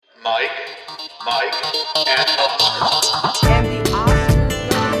Mike, and Oscar. And the Oscar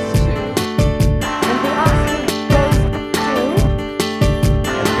goes to...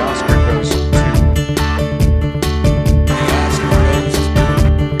 And the Oscar goes to... And the Oscar goes to...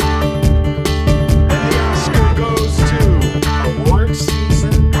 And the Oscar goes to... Award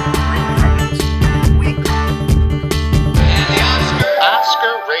season recaps week. And the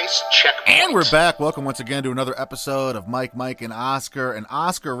Oscar race checkpoint. And we're back. Welcome once again to another episode of Mike, and Oscar. An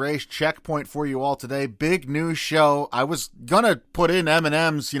Oscar race checkpoint for you all today. Big news show. I was going to put in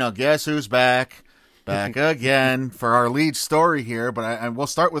M&M's, guess who's back? Back again for our lead story here. But we'll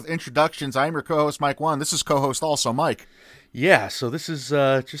start with introductions. I'm your co-host, Mike One. This is co-host also, Mike. Yeah, so this is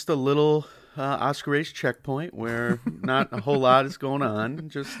just a little Oscar race checkpoint where not a whole lot is going on.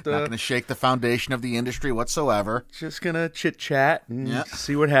 Just Not going to shake the foundation of the industry whatsoever. just gonna chit chat and Yeah.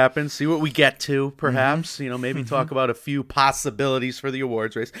 see what happens, see what we get to. Perhaps maybe talk about a few possibilities for the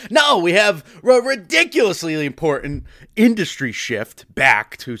awards race. No, we have a ridiculously important industry shift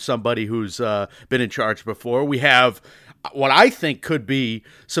back to somebody who's been in charge before. We have what I think could be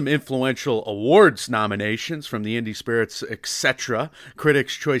some influential awards nominations from the Indie Spirits, etc.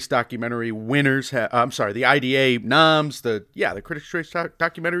 Critics' Choice Documentary winners. The IDA noms. The Critics' Choice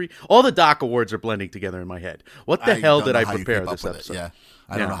Documentary. All the doc awards are blending together in my head. What the hell did I prepare this episode? Yeah,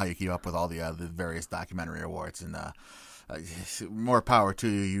 I don't know how you keep up with all the various documentary awards and. More power to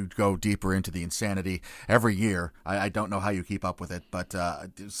you. You go deeper into the insanity every year. I don't know how you keep up with it, but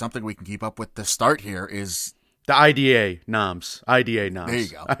something we can keep up with to start here is The IDA noms. IDA noms. There you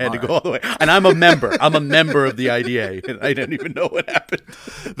go. I had to All go all the way. And I'm a member. I'm a member of the IDA. And I didn't even know what happened.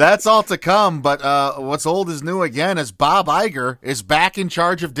 that's all to come. But what's old is new again, as Bob Iger is back in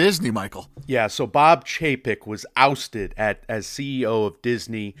charge of Disney, Michael. Yeah, so Bob Chapek was ousted as CEO of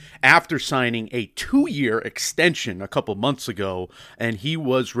Disney after signing a 2-year extension a couple months ago, and he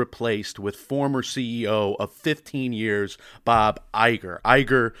was replaced with former CEO of 15 years, Bob Iger.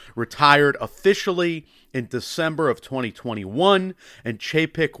 Iger retired officially in December of 2021, and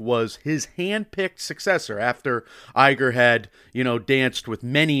Chapek was his hand-picked successor after Iger had, danced with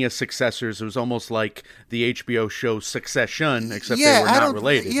many successors. It was almost like the HBO show Succession, except they were not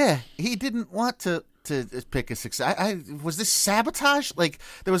related. Yeah, he didn't want to pick a success. Was this sabotage? Like,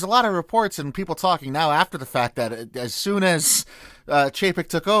 there was a lot of reports and people talking now after the fact that as soon as Chapek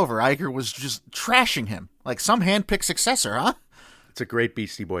took over, Iger was just trashing him like some hand-picked successor, huh? It's a great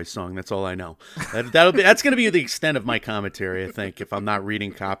Beastie Boys song. That's all I know. That's going to be the extent of my commentary, I think, if I'm not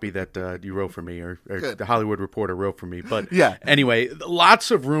reading copy that you wrote for me or the Hollywood Reporter wrote for me. But yeah. Anyway, lots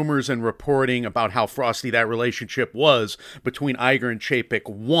of rumors and reporting about how frosty that relationship was between Iger and Chapek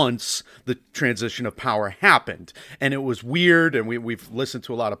once the transition of power happened. And it was weird, and we've listened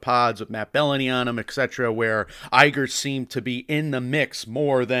to a lot of pods with Matt Bellany on them, etc., where Iger seemed to be in the mix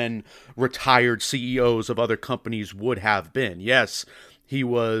more than retired CEOs of other companies would have been. Yes, he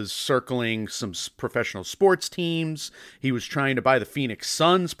was circling some professional sports teams. He was trying to buy the Phoenix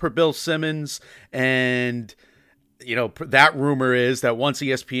Suns per Bill Simmons. And, that rumor is that once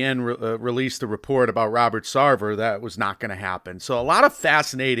ESPN released a report about Robert Sarver, that was not going to happen. So a lot of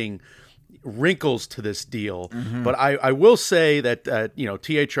fascinating wrinkles to this deal. Mm-hmm. But I will say that,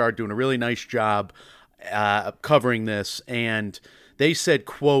 THR doing a really nice job covering this. And they said,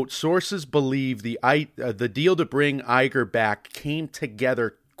 quote, sources believe the deal to bring Iger back came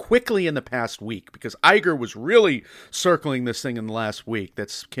together quickly in the past week because Iger was really circling this thing in the last week.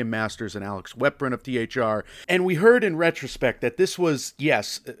 That's Kim Masters and Alex Weprin of THR. And we heard in retrospect that this was,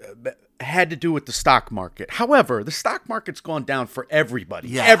 had to do with the stock market. However, the stock market's gone down for everybody.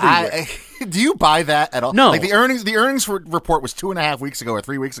 Yeah, everywhere. Do you buy that at all? No. Like the earnings report was 2.5 weeks ago or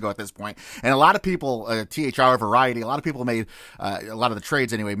 3 weeks ago at this point, and a lot of people, THR Variety, a lot of people made a lot of the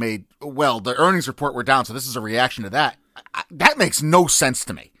trades anyway. The earnings report were down, so this is a reaction to that. That makes no sense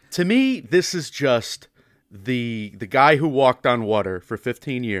to me. To me, this is just the guy who walked on water for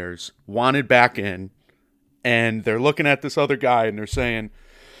 15 years wanted back in, and they're looking at this other guy and they're saying,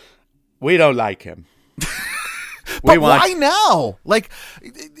 we don't like him. Why now? Like,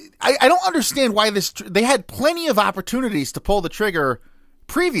 I don't understand why they had plenty of opportunities to pull the trigger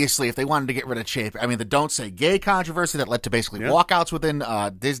previously if they wanted to get rid of Chapek. I mean, the Don't Say Gay controversy that led to basically walkouts within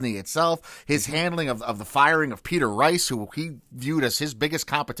Disney itself, his handling of the firing of Peter Rice, who he viewed as his biggest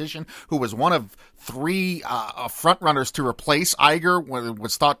competition, who was one of 3 frontrunners to replace Iger, when it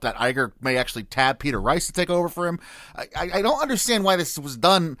was thought that Iger may actually tab Peter Rice to take over for him. I don't understand why this was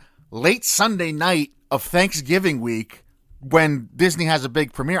done late Sunday night of Thanksgiving week when Disney has a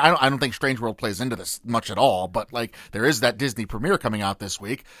big premiere. I don't think Strange World plays into this much at all, but like there is that Disney premiere coming out this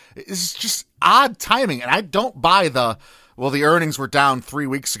week. It's just odd timing, and I don't buy the well, the earnings were down 3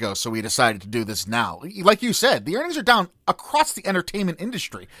 weeks ago, so we decided to do this now. Like you said, the earnings are down across the entertainment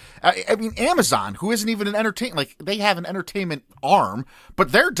industry. I mean, Amazon, who isn't even an entertainment, like they have an entertainment arm,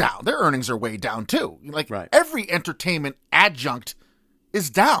 but they're down. Their earnings are way down too. Like Right. every entertainment adjunct is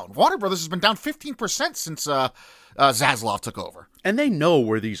down. Warner Brothers has been down 15% since Zaslav took over. And they know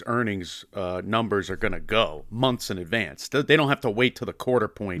where these earnings numbers are going to go months in advance. They don't have to wait to the quarter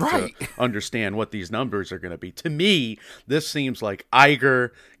point Right. to understand what these numbers are going to be. To me, this seems like Iger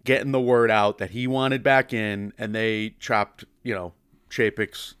getting the word out that he wanted back in, and they chopped,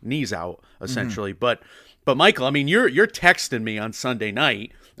 Chapek's knees out essentially. But Michael, I mean, you're texting me on Sunday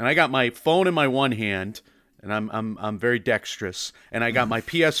night, and I got my phone in my one hand. And I'm very dexterous, and I got my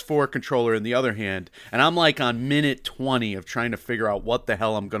PS4 controller in the other hand, and I'm like on minute 20 of trying to figure out what the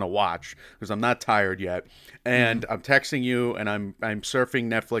hell I'm gonna watch because I'm not tired yet. And I'm texting you, and I'm surfing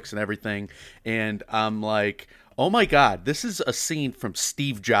Netflix and everything, and I'm like, oh my God, this is a scene from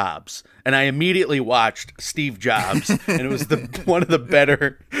Steve Jobs. And I immediately watched Steve Jobs, and it was one of the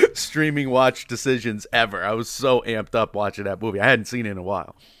better streaming watch decisions ever. I was so amped up watching that movie. I hadn't seen it in a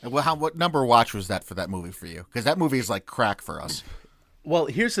while. Well, what number watch was that for that movie for you? Because that movie is like crack for us. Well,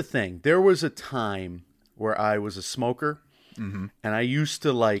 here's the thing. There was a time where I was a smoker, and I used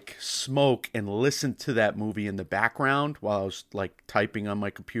to like smoke and listen to that movie in the background while I was like typing on my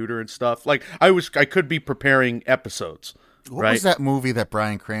computer and stuff. Like I could be preparing episodes. What right? was that movie that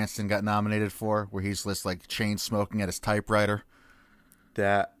Bryan Cranston got nominated for, where he's just like chain smoking at his typewriter?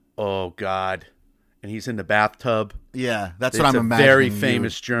 Oh God, and he's in the bathtub. Yeah, that's It's what I'm a imagining. very you-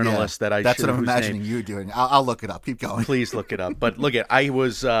 famous journalist that I That's should- what I'm whose imagining name- you doing. I'll look it up. Keep going. Please look it up. But look at,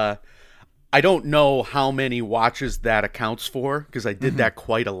 I don't know how many watches that accounts for because I did that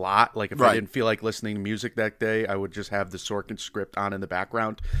quite a lot. Like if I Right. didn't feel like listening to music that day, I would just have the Sorkin script on in the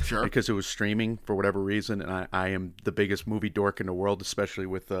background. Sure. Because it was streaming for whatever reason, and I am the biggest movie dork in the world, especially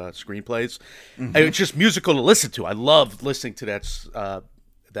with screenplays. And it's just musical to listen to. I loved listening to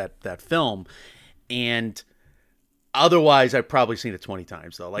that film, and otherwise I've probably seen it 20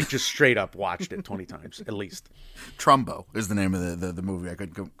 times though. Like just straight up watched it 20 times at least. Trumbo is the name of the movie. I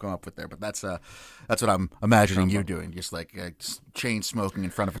couldn't come up with there, but that's what I'm imagining you doing. Just like chain smoking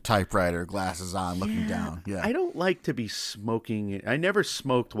in front of a typewriter, glasses on, looking down. Yeah. I don't like to be smoking. I never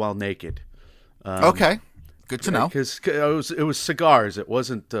smoked while naked. Okay. Good to know. Because it was cigars. It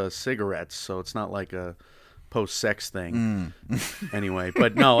wasn't cigarettes, so it's not like a post-sex thing. Anyway,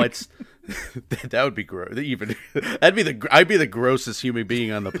 but no, it's that would be gross. Even I'd be the grossest human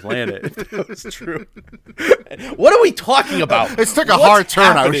being on the planet if that was true. What are we talking about? It took a What's hard turn. I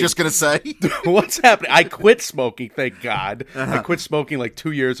was happening? just gonna say. What's happening? I quit smoking, thank God. I quit smoking like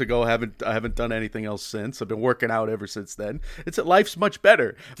 2 years ago. I haven't done anything else since. I've been working out ever since then. Life's much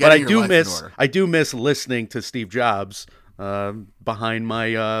better. But Getting your life in order. I do miss listening to Steve Jobs behind my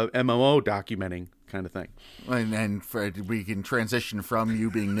MMO documenting kind of thing. And we can transition from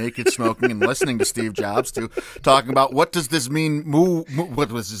you being naked, smoking, and listening to Steve Jobs to talking about what does this mean move? What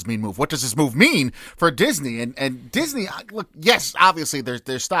does this mean move? What does this move mean for Disney? And Disney, look, yes, obviously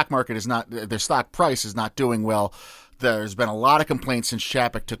their stock market is not, their stock price is not doing well. There's been a lot of complaints since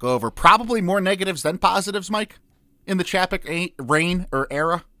Chapek took over. Probably more negatives than positives, Mike, in the Chapek reign or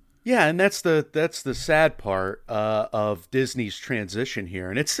era. Yeah, and that's the sad part of Disney's transition here,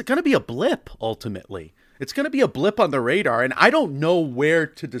 and it's going to be a blip ultimately. It's going to be a blip on the radar, and I don't know where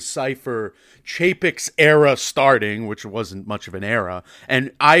to decipher Chapek's era starting, which wasn't much of an era,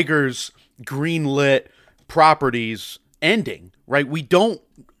 and Iger's greenlit properties ending. Right? We don't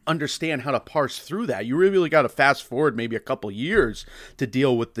understand how to parse through that. You really got to fast forward maybe a couple years to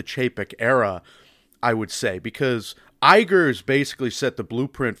deal with the Chapek era, I would say, because Iger's basically set the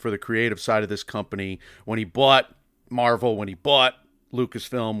blueprint for the creative side of this company when he bought Marvel, when he bought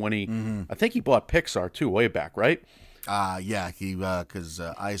Lucasfilm, when he, I think he bought Pixar too, way back, right? Yeah, because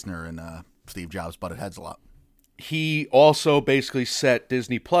Eisner and Steve Jobs butted heads a lot. He also basically set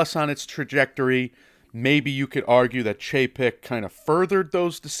Disney Plus on its trajectory. Maybe you could argue that Chapek kind of furthered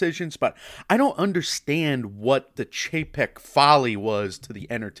those decisions, but I don't understand what the Chapek folly was to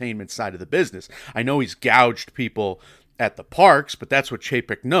the entertainment side of the business. I know he's gouged people at the parks, but that's what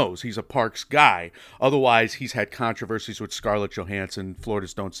Chapek knows. He's a parks guy. Otherwise, he's had controversies with Scarlett Johansson,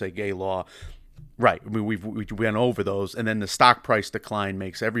 Florida's Don't Say Gay law. Right. I mean, we went over those, and then the stock price decline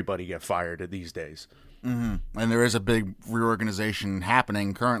makes everybody get fired these days. And there is a big reorganization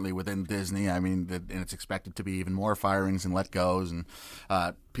happening currently within Disney. I mean, and it's expected to be even more firings and let goes. And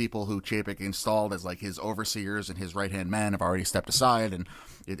people who Chapek installed as like his overseers and his right-hand man have already stepped aside. And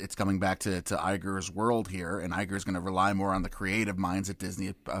it's coming back to Iger's world here. And Iger's going to rely more on the creative minds at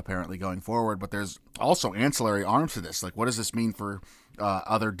Disney apparently going forward. But there's also ancillary arms to this. Like, what does this mean for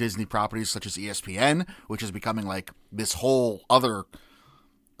other Disney properties such as ESPN, which is becoming like this whole other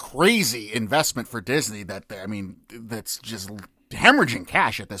crazy investment for Disney that's just hemorrhaging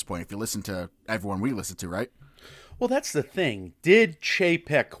cash at this point if you listen to everyone we listen to, right? Well, that's the thing. Did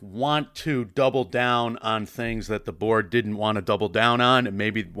Chapek want to double down on things that the board didn't want to double down on? And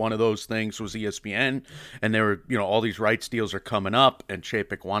maybe one of those things was ESPN, and there were, all these rights deals are coming up, and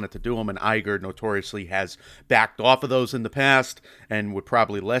Chapek wanted to do them, and Iger notoriously has backed off of those in the past and would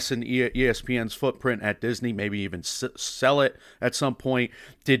probably lessen ESPN's footprint at Disney, maybe even sell it at some point.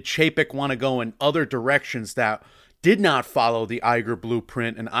 Did Chapek want to go in other directions that did not follow the Iger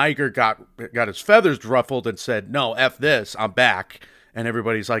blueprint, and Iger got his feathers ruffled and said, "No, F this, I'm back." And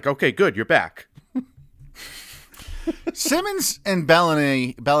everybody's like, "Okay, good, you're back." Simmons and Bell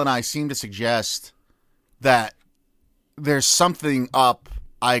and I seem to suggest that there's something up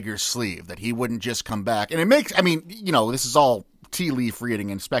Iger's sleeve, that he wouldn't just come back. And it makes, this is all tea leaf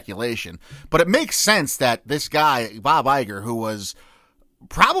reading and speculation, but it makes sense that this guy, Bob Iger, who was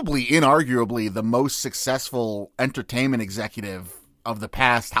probably inarguably the most successful entertainment executive of the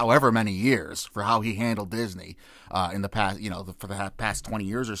past however many years for how he handled Disney in the past, for the past 20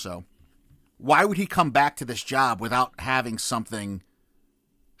 years or so. Why would he come back to this job without having something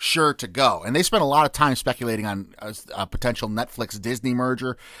sure to go? And they spent a lot of time speculating on a potential Netflix-Disney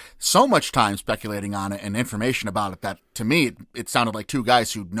merger, so much time speculating on it and information about it that, to me, it sounded like two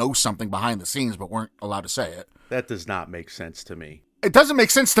guys who know something behind the scenes but weren't allowed to say it. That does not make sense to me. It doesn't make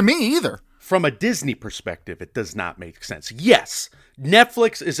sense to me either. From a Disney perspective, it does not make sense. Yes,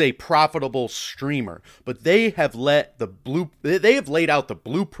 Netflix is a profitable streamer, but they have laid out the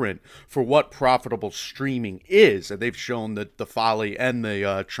blueprint for what profitable streaming is, and they've shown the folly and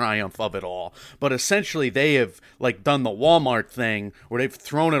the triumph of it all. But essentially, they have done the Walmart thing where they've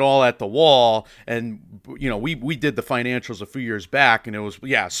thrown it all at the wall. And we did the financials a few years back, and it was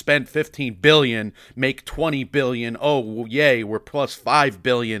spend $15 billion, make $20 billion. Oh yay, we're plus $5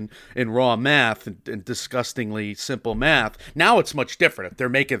 billion in raw math and disgustingly simple math. Now it's much different. If they're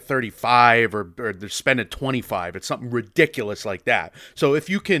making 35 or they're spending 25, it's something ridiculous like that. So if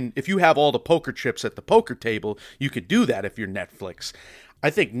you have all the poker chips at the poker table, you could do that if you're Netflix. I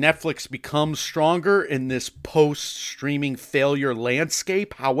think Netflix becomes stronger in this post-streaming failure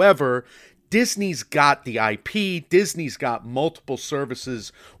landscape. However, Disney's got the IP. Disney's got multiple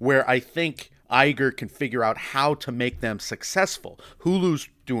services where I think Iger can figure out how to make them successful. Hulu's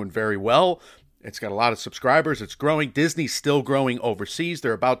doing very well. It's got a lot of subscribers. It's growing. Disney's still growing overseas.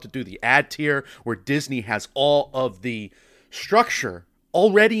 They're about to do the ad tier where Disney has all of the structure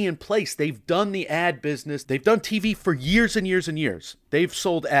already in place. They've done the ad business. They've done TV for years and years and years. They've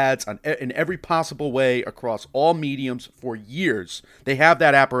sold ads in every possible way across all mediums for years. They have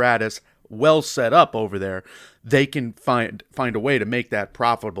that apparatus well set up over there. They can find a way to make that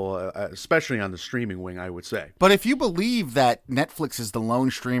profitable, especially on the streaming wing, I would say. But if you believe that Netflix is the lone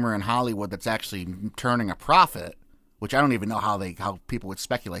streamer in Hollywood that's actually turning a profit, which I don't even know how people would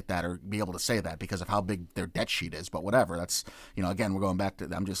speculate that or be able to say that because of how big their debt sheet is, but whatever. That's, again, we're going back to,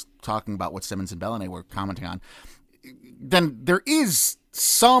 I'm just talking about what Simmons and Bellany were commenting on. Then there is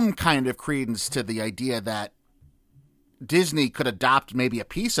some kind of credence to the idea that Disney could adopt maybe a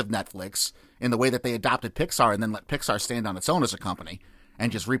piece of Netflix in the way that they adopted Pixar and then let Pixar stand on its own as a company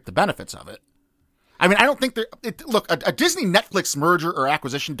and just reap the benefits of it. I mean, I don't think a Disney Netflix merger or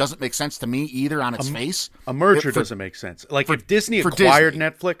acquisition doesn't make sense to me either on its face. A merger doesn't make sense. If Disney acquired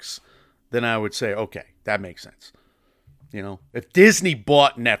Netflix, then I would say, okay, that makes sense. If Disney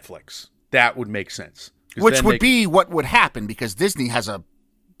bought Netflix, that would make sense. Which would be what would happen because Disney has a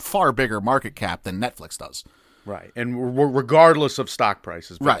far bigger market cap than Netflix does. Right, and regardless of stock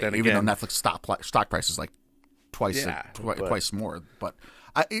prices. But right, then even again, though Netflix stock price is like twice more. But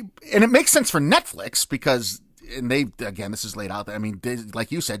and it makes sense for Netflix because, and this is laid out there. I mean,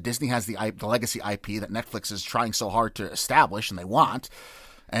 like you said, Disney has the legacy IP that Netflix is trying so hard to establish, and they want.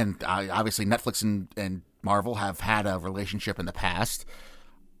 And obviously, Netflix and Marvel have had a relationship in the past.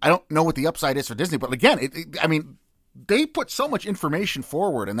 I don't know what the upside is for Disney, but again, they put so much information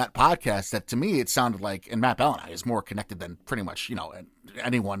forward in that podcast that to me it sounded like, and Matt Bell and I is more connected than pretty much,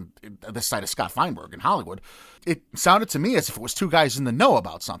 anyone this side of Scott Feinberg in Hollywood. It sounded to me as if it was two guys in the know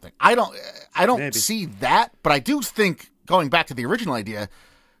about something. I don't see that, but I do think, going back to the original idea,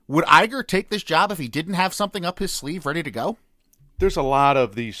 Would Iger take this job if he didn't have something up his sleeve ready to go? There's a lot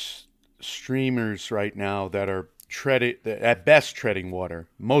of these streamers right now that are at best treading water.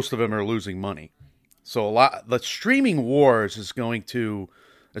 Most of them are losing money. So the streaming wars is going to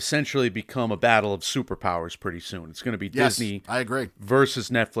essentially become a battle of superpowers pretty soon. It's going to be Disney, I agree, versus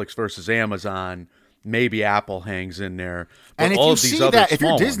Netflix versus Amazon. Maybe Apple hangs in there. But and if all you of these see other that, if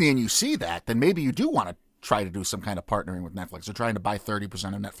you're small Disney ones, and you see that, then maybe you do want to try to do some kind of partnering with Netflix or trying to buy 30%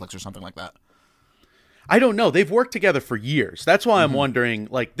 of Netflix or something like that. I don't know. They've worked together for years. That's why I'm wondering,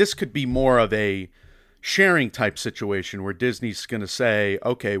 like, this could be more of a sharing type situation where Disney's going to say,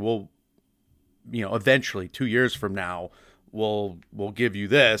 okay, well, eventually 2 years from now, we'll give you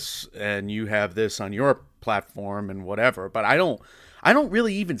this and you have this on your platform and whatever. But I don't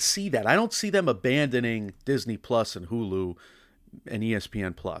really even see that. I don't see them abandoning Disney Plus and Hulu and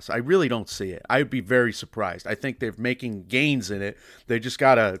ESPN Plus. I really don't see it. I'd be very surprised. I think they're making gains in it. They just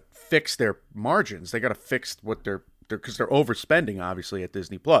got to fix their margins. They got to fix what they're because they're overspending, obviously, at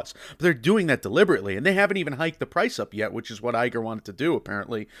Disney Plus. But they're doing that deliberately, and they haven't even hiked the price up yet, which is what Iger wanted to do,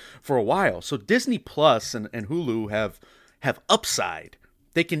 apparently, for a while. So Disney Plus and Hulu have upside.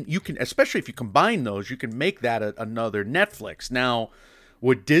 You can, especially if you combine those, you can make that another Netflix. Now,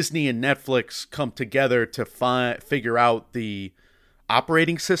 would Disney and Netflix come together to figure out the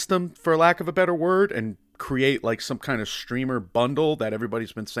operating system, for lack of a better word, and create like some kind of streamer bundle that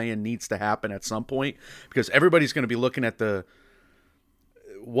everybody's been saying needs to happen at some point? Because everybody's going to be looking at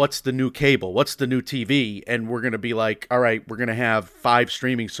what's the new cable, what's the new TV, and we're going to be like, all right, we're going to have 5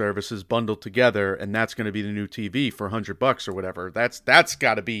 streaming services bundled together, and that's going to be the new TV for $100 or whatever. That's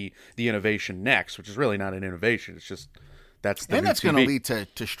got to be the innovation next, which is really not an innovation. It's just that's the and new that's going TV. to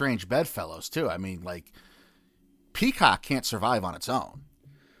lead to strange bedfellows too. I mean, like Peacock can't survive on its own,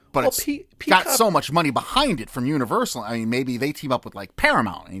 but it's got so much money behind it from Universal. I mean, maybe they team up with like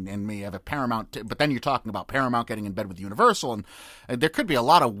Paramount and may have a Paramount, but then you're talking about Paramount getting in bed with Universal, and there could be a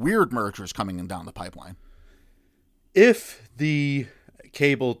lot of weird mergers coming in down the pipeline. If the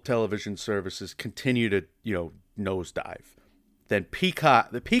cable television services continue to, nosedive, then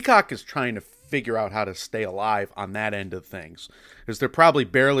the Peacock is trying to figure out how to stay alive on that end of things, because they're probably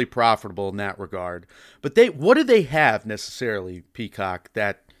barely profitable in that regard. But what do they have necessarily, Peacock,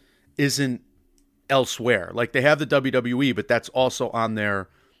 that isn't elsewhere? Like they have the WWE, but that's also on their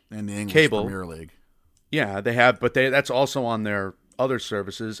And the English cable Premier League. Yeah, they have, but that's also on their other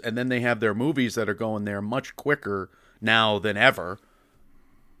services, and then they have their movies that are going there much quicker now than ever.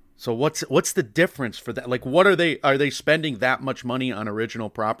 So what's the difference for that? Like, are they spending that much money on original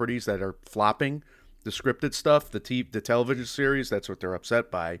properties that are flopping? The scripted stuff, the television series, that's what they're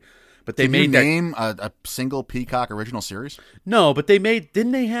upset by. But they made name a single Peacock original series? No, but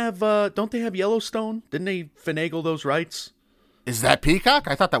didn't they have, don't they have Yellowstone? Didn't they finagle those rights? Is that Peacock?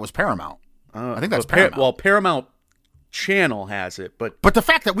 I thought that was Paramount. I think that's Paramount. Paramount Channel has it, but the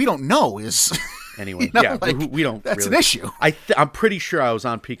fact that we don't know is anyway. We don't. That's really. an issue. I'm pretty sure I was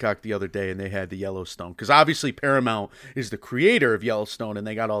on Peacock the other day and they had the Yellowstone, because obviously Paramount is the creator of Yellowstone and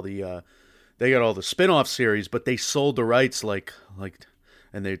they got all the spin-off series, but they sold the rights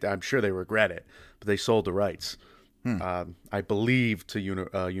and I'm sure they regret it, but they sold the rights. I believe to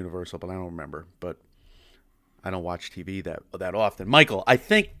Universal, but I don't remember. But I don't watch TV that often. Michael, I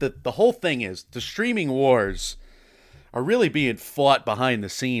think that the whole thing is the streaming wars are really being fought behind the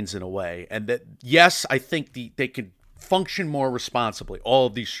scenes in a way. And that, yes, I think they could function more responsibly, all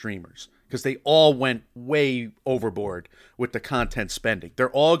of these streamers, because they all went way overboard with the content spending.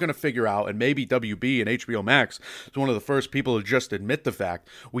 They're all going to figure out, and maybe WB and HBO Max is one of the first people to just admit the fact,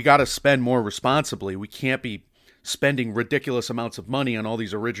 we got to spend more responsibly. We can't be spending ridiculous amounts of money on all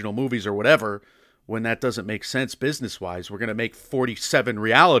these original movies or whatever when that doesn't make sense business-wise. We're going to make 47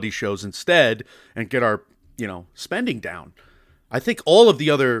 reality shows instead and get our spending down. I think all of the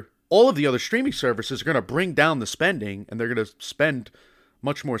other streaming services are going to bring down the spending, and they're going to spend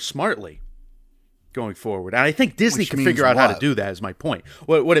much more smartly going forward. And I think Disney can figure out how to do that, is my point.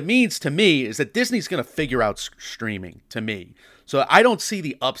 What it means to me is that Disney's going to figure out streaming, to me. So I don't see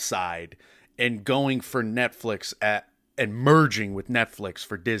the upside in going for Netflix and merging with Netflix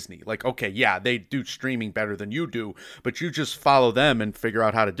for Disney. Like, okay, yeah, they do streaming better than you do, but you just follow them and figure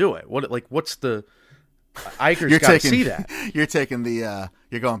out how to do it. What's the... Iger's got to see that.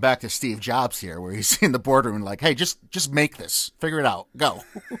 You're going back to Steve Jobs here, where he's in the boardroom and like, hey, just make this, figure it out, go.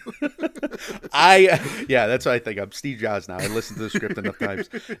 That's what I think. I'm Steve Jobs now. I listened to the script enough times.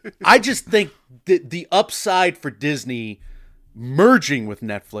 I just think the upside for Disney merging with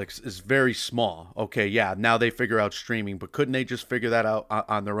Netflix is very small. Okay, yeah, now they figure out streaming, but couldn't they just figure that out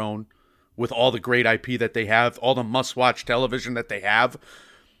on their own with all the great IP that they have, all the must-watch television that they have?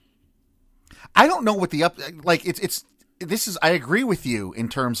 I don't know what the like. It's this is. I agree with you in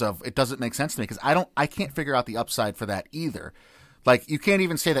terms of it doesn't make sense to me because I can't figure out the upside for that either. Like you can't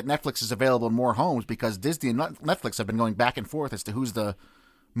even say that Netflix is available in more homes because Disney and Netflix have been going back and forth as to who's the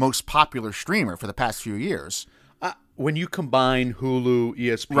most popular streamer for the past few years. When you combine Hulu,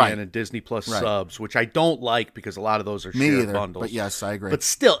 ESPN, Right. and Disney Plus Right. subs, which I don't like because a lot of those are Me shared either. bundles. But yes, I agree. But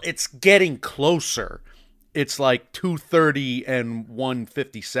still, it's getting closer. It's like 230 and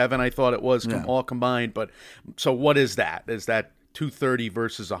 157, I thought it was Yeah. all combined. But so what is that? Is that 230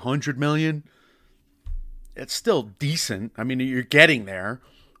 versus 100 million? It's still decent. I mean, you're getting there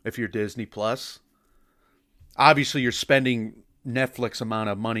if you're Disney Plus. Obviously, you're spending Netflix amount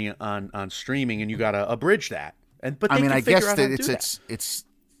of money on streaming, and you got to abridge that. But they I mean, can I figure guess out how that to do that. it's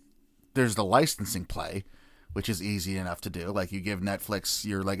there's the licensing play, which is easy enough to do. Like you give Netflix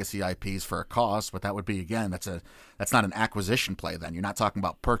your legacy IPs for a cost, but that would be again that's not an acquisition play. Then you're not talking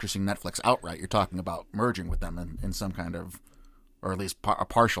about purchasing Netflix outright. You're talking about merging with them in some kind of, or at least a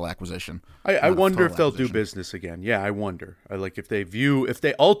partial acquisition. I not a wonder if total they'll do acquisition. business again. Yeah, I wonder. If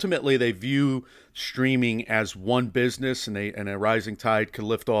they ultimately view streaming as one business and a rising tide could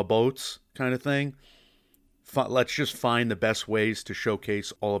lift all boats kind of thing. Let's just find the best ways to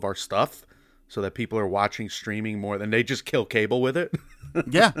showcase all of our stuff so that people are watching streaming more than they just kill cable with it.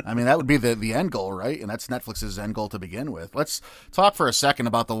 Yeah, I mean that would be the end goal, right? And that's Netflix's end goal to begin with. Let's talk for a second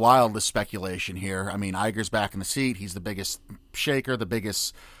about the wildest speculation here. I mean, Iger's back in the seat. He's the biggest shaker, the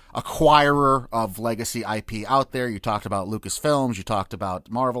biggest acquirer of legacy IP out there. You talked about Lucasfilms. You talked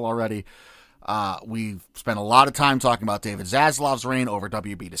about Marvel already. We've spent a lot of time talking about David Zaslav's reign over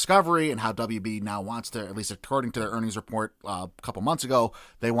WB Discovery and how WB now wants to, at least according to their earnings report a couple months ago,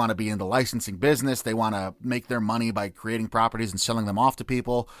 they want to be in the licensing business. They want to make their money by creating properties and selling them off to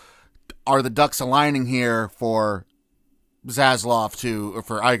people. Are the ducks aligning here for Zaslav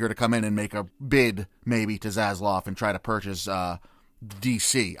for Iger to come in and make a bid maybe to Zaslav and try to purchase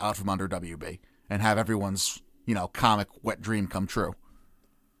DC out from under WB and have everyone's, comic wet dream come true?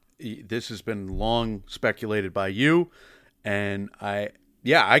 This has been long speculated by you, and I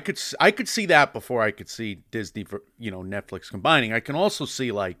could see that before I could see Disney Netflix combining. I can also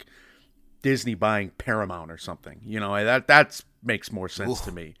see like Disney buying Paramount or something. That makes more sense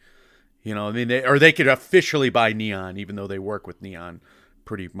to me. I mean, they could officially buy Neon, even though they work with Neon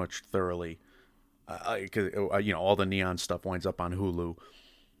pretty much thoroughly. All the Neon stuff winds up on Hulu.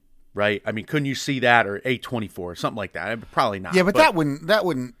 Right? I mean, couldn't you see that or A24 or something like that? Probably not. Yeah, but that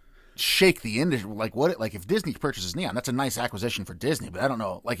wouldn't shake the industry. Like if Disney purchases Neon, that's a nice acquisition for Disney. But I don't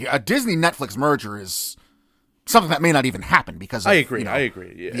know. Like a Disney Netflix merger is something that may not even happen because of, I agree.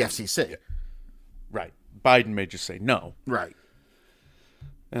 Yeah. the FCC. Yeah. Right. Biden may just say no. Right.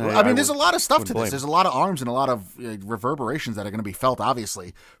 And I mean, there's a lot of stuff to wouldn't blame this. There's a lot of arms and a lot of reverberations that are going to be felt,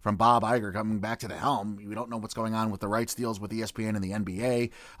 obviously, from Bob Iger coming back to the helm. We don't know what's going on with the rights deals with ESPN and the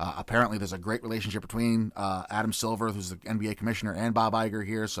NBA. Apparently, there's a great relationship between Adam Silver, who's the NBA commissioner, and Bob Iger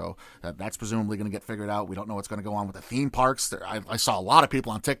here, so that's presumably going to get figured out. We don't know what's going to go on with the theme parks. I saw a lot of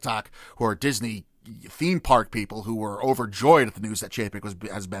people on TikTok who are Disney theme park people who were overjoyed at the news that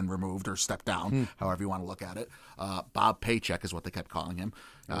Chapek has been removed or stepped down, however you want to look at it. Bob Paycheck is what they kept calling him.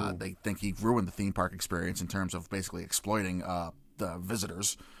 They think he ruined the theme park experience in terms of basically exploiting the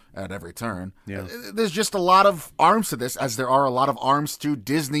visitors at every turn. Yeah. There's just a lot of arms to this, as there are a lot of arms to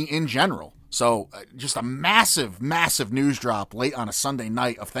Disney in general. So just a massive, massive news drop late on a Sunday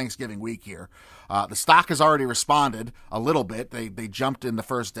night of Thanksgiving week here. The stock has already responded a little bit. They jumped in the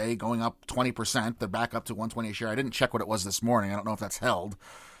first day, going up 20%. They're back up to 120 a share. I didn't check what it was this morning. I don't know if that's held.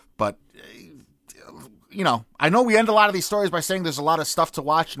 But, I know we end a lot of these stories by saying there's a lot of stuff to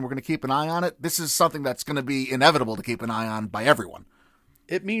watch and we're going to keep an eye on it. This is something that's going to be inevitable to keep an eye on by everyone.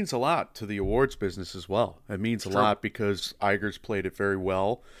 It means a lot to the awards business as well. It means a lot because Iger's played it very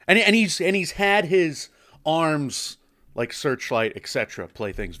well, and he's had his arms like Searchlight, etc.,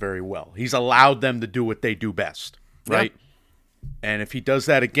 play things very well. He's allowed them to do what they do best, right? Yeah. And if he does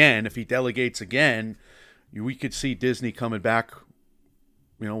that again, if he delegates again, we could see Disney coming back,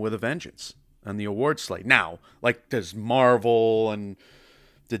 with a vengeance on the awards slate. Now, like, does Marvel and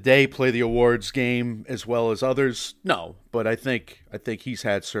did they play the awards game as well as others? No, but I think he's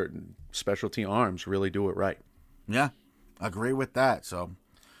had certain specialty arms really do it right. Yeah, agree with that. So,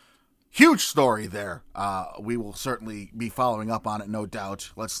 huge story there. We will certainly be following up on it, no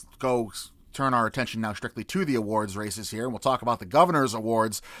doubt. Let's go turn our attention now strictly to the awards races here, and we'll talk about the Governor's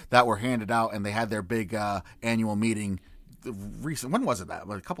Awards that were handed out, and they had their big annual meeting recent. When was it that?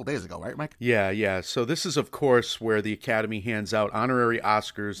 Like a couple days ago, right, Mike? Yeah. So this is, of course, where the Academy hands out honorary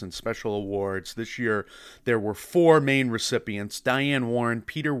Oscars and special awards. This year, there were 4 main recipients: Diane Warren,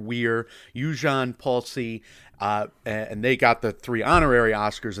 Peter Weir, Eugen Palcy, and they got the 3 honorary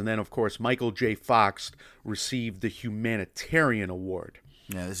Oscars. And then, of course, Michael J. Fox received the Humanitarian Award.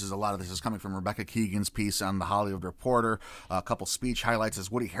 Yeah, a lot of this is coming from Rebecca Keegan's piece on The Hollywood Reporter. A couple speech highlights as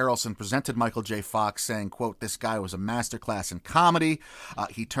Woody Harrelson presented Michael J. Fox, saying, quote, "This guy was a masterclass in comedy.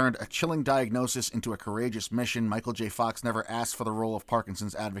 He turned a chilling diagnosis into a courageous mission. Michael J. Fox never asked for the role of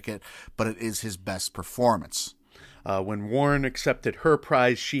Parkinson's advocate, but it is his best performance." When Warren accepted her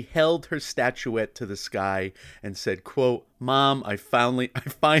prize, she held her statuette to the sky and said, quote, "Mom, I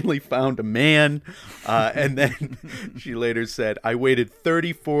finally found a man." And then she later said, "I waited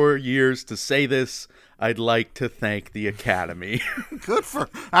 34 years to say this. I'd like to thank the Academy."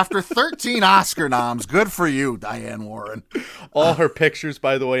 After 13 Oscar noms, good for you, Diane Warren. All her pictures,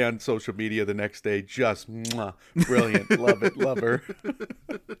 by the way, on social media the next day, just brilliant. Love her.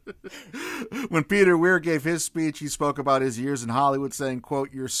 When Peter Weir gave his speech, he spoke about his years in Hollywood, saying,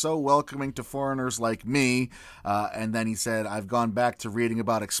 quote, "You're so welcoming to foreigners like me." And then he said, "I've gone back to reading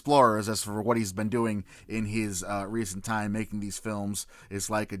about explorers. As for what he's been doing in his recent time making these films, it's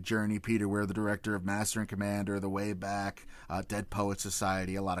like a journey." Peter Weir, the director of Master and Commander, The Way Back, Dead Poets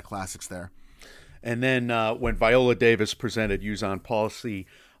Society, a lot of classics there. And then when Viola Davis presented Eugen Palcy,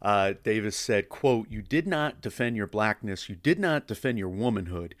 Davis said, quote, "You did not defend your blackness. You did not defend your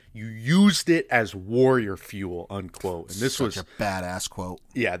womanhood. You used it as warrior fuel," unquote. And this was a badass quote.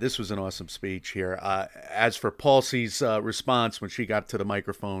 Yeah, this was an awesome speech here. As for Palcy's response when she got to the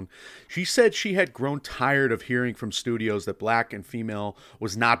microphone, she said she had grown tired of hearing from studios that black and female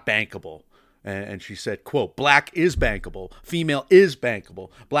was not bankable. And she said, quote, "Black is bankable. Female is bankable.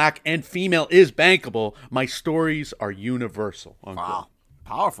 Black and female is bankable. My stories are universal," unquote. Wow.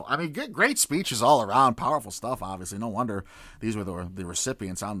 Powerful. I mean, great speeches all around. Powerful stuff, obviously. No wonder these were the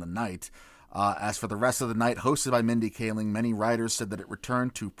recipients on the night. As for the rest of the night, hosted by Mindy Kaling, many writers said that it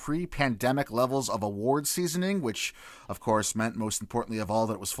returned to pre-pandemic levels of award seasoning, which, of course, meant, most importantly of all,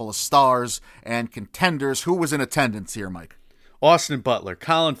 that it was full of stars and contenders. Who was in attendance here, Mike? Austin Butler,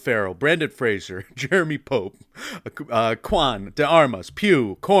 Colin Farrell, Brendan Fraser, Jeremy Pope, Quan, De Armas,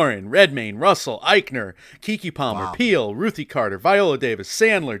 Pugh, Corrin, Redmayne, Russell, Eichner, Keke Palmer, Peele, Ruthie Carter, Viola Davis,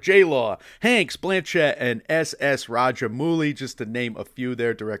 Sandler, J-Law, Hanks, Blanchett, and S.S. Rajamouli, just to name a few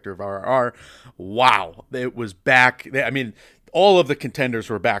there, director of RRR. Wow, it was back. I mean, all of the contenders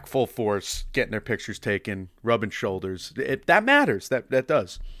were back full force, getting their pictures taken, rubbing shoulders. That matters. That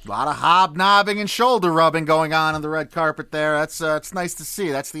does. A lot of hobnobbing and shoulder rubbing going on the red carpet there. It's nice to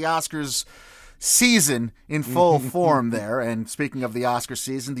see. That's the Oscars season in full form there. And speaking of the Oscar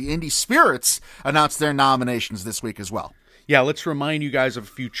season, the Indie Spirits announced their nominations this week as well. Yeah, let's remind you guys of a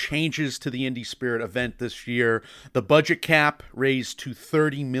few changes to the Indie Spirit event this year. The budget cap raised to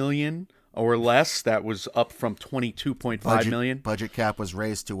 $30 million. Or less. That was up from $22.5 million. Budget cap was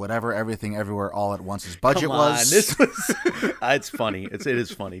raised to whatever Everything Everywhere All at Once's budget Come on, was. This was it's funny. It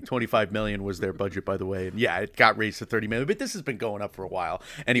is funny. $25 million was their budget, by the way. And yeah, it got raised to $30 million, but this has been going up for a while.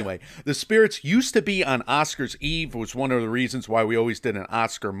 Anyway, the Spirits used to be on Oscars Eve, was one of the reasons why we always did an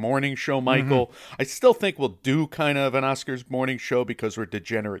Oscar morning show, Michael. I still think we'll do kind of an Oscars morning show because we're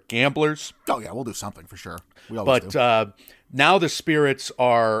degenerate gamblers. Oh yeah, we'll do something for sure. We always do. But now the Spirits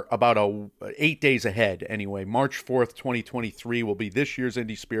are about 8 days ahead anyway. March 4th, 2023 will be this year's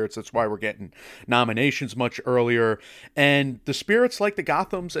Indie Spirits. That's why we're getting nominations much earlier. And the Spirits, like the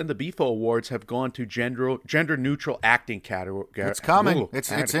Gothams and the BIFO Awards, have gone to gender-neutral acting category. It's coming. Ooh, it's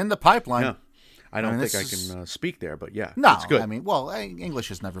in the pipeline. Yeah. I don't think I can speak there, but yeah, no, it's good. I mean, well, English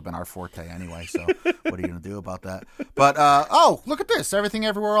has never been our forte anyway, so what are you going to do about that? But, look at this. Everything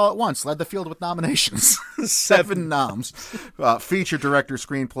Everywhere All at Once led the field with nominations. 7 noms. Feature, director,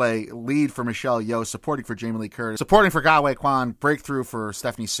 screenplay, lead for Michelle Yeoh, supporting for Jamie Lee Curtis, supporting for Ga Wei Kwan, breakthrough for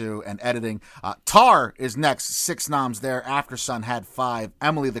Stephanie Sue, and editing. Tar is next. 6 noms there. After Sun had 5.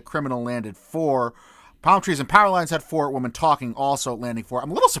 Emily the Criminal landed 4. Palm Trees and Power Lines had 4. Woman Talking also landing 4. I'm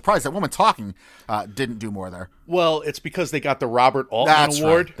a little surprised that Woman Talking didn't do more there. Well, it's because they got the Robert Altman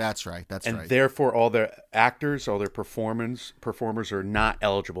Award. Right. That's right. And therefore, all their actors, all their performers are not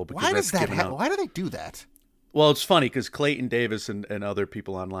eligible. Because why does that happen? Why do they do that? Well, it's funny because Clayton Davis and other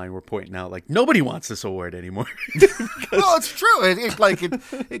people online were pointing out, like, nobody wants this award anymore. Well, it's true.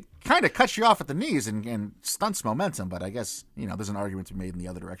 It kind of cuts you off at the knees and stunts momentum, but I guess, there's an argument to be made in the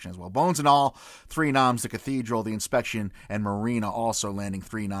other direction as well. Bones and All, 3 noms. The Cathedral, The Inspection, and Marina also landing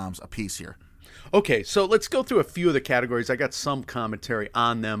 3 noms apiece here. Okay, so let's go through a few of the categories. I got some commentary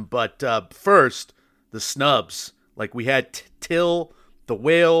on them, but first, the snubs. Like we had Till, The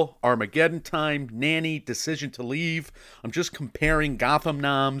Whale, Armageddon Time, Nanny, Decision to Leave. I'm just comparing Gotham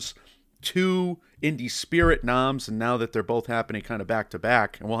noms to Indie Spirit noms, and now that they're both happening kind of back to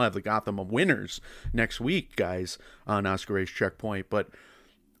back, and we'll have the Gotham winners next week, guys, on Oscar Race Checkpoint, but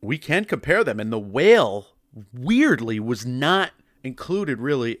we can compare them, and The Whale, weirdly, was not included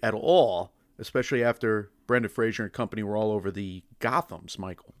really at all, especially after Brendan Fraser and company were all over the Gothams,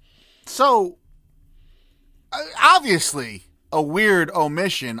 Michael. So, obviously, a weird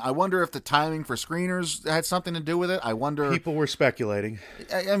omission. I wonder if the timing for screeners had something to do with it. I wonder. People were speculating.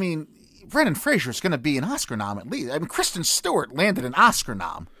 I mean, Brendan Fraser's going to be an Oscar nom at least. I mean, Kristen Stewart landed an Oscar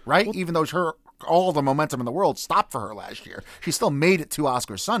nom, right? Well, even though all the momentum in the world stopped for her last year, she still made it to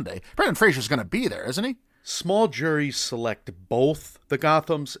Oscar Sunday. Brendan Fraser's going to be there, isn't he? Small juries select both the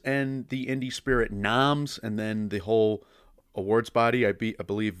Gothams and the Indie Spirit noms, and then the whole awards body, I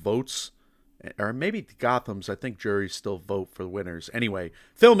believe, votes. Or maybe the Gothams, I think juries still vote for the winners. Anyway,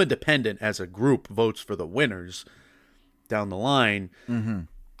 Film Independent as a group votes for the winners down the line. Mm-hmm.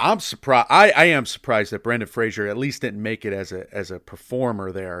 I'm surprised. I am surprised that Brendan Fraser at least didn't make it as a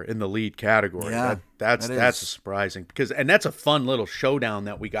performer there in the lead category. Yeah, that's surprising and that's a fun little showdown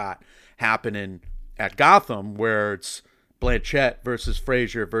that we got happening at Gotham where it's Blanchett versus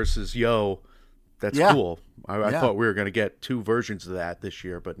Fraser versus Yo. That's cool. I thought we were going to get two versions of that this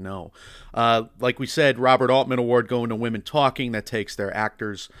year, but no. Like we said, Robert Altman Award going to Women Talking. That takes their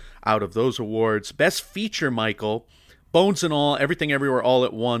actors out of those awards. Best Feature, Michael. Bones and All, Everything Everywhere All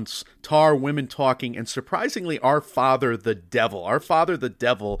at Once, Tar, Women Talking, and surprisingly, Our Father the Devil. Our Father the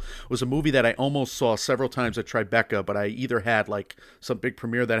Devil was a movie that I almost saw several times at Tribeca, but I either had like some big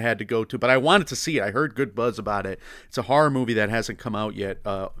premiere that I had to go to, but I wanted to see it. I heard good buzz about it. It's a horror movie that hasn't come out yet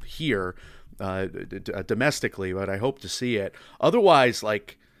here domestically, but I hope to see it. Otherwise,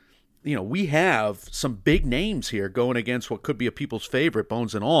 like, you know, we have some big names here going against what could be a people's favorite,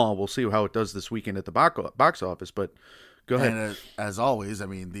 Bones and All. We'll see how it does this weekend at the box office, but go ahead. And as always, I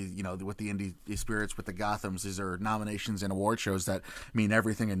mean, with the Indie Spirits, with the Gothams, these are nominations and award shows that mean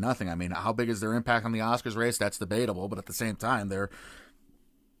everything and nothing. I mean, how big is their impact on the Oscars race? That's debatable, but at the same time, they're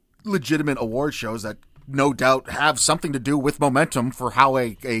legitimate award shows that no doubt have something to do with momentum for how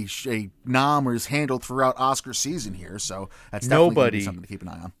a nom is handled throughout Oscar season here. So that's definitely something to keep an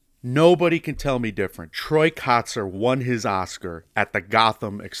eye on. Nobody can tell me different. Troy Kotsur won his Oscar at the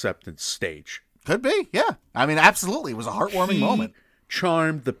Gotham acceptance stage. Could be, yeah. I mean, absolutely. It was a heartwarming moment.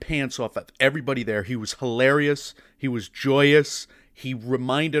 Charmed the pants off of everybody there. He was hilarious. He was joyous. He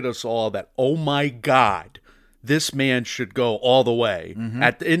reminded us all that, oh my God, this man should go all the way.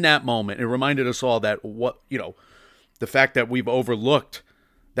 Mm-hmm. In that moment, it reminded us all that the fact that we've overlooked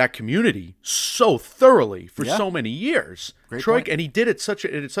that community so thoroughly for so many years. Great Troy, point. and he did it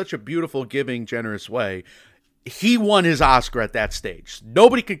in such a beautiful, giving, generous way. He won his Oscar at that stage.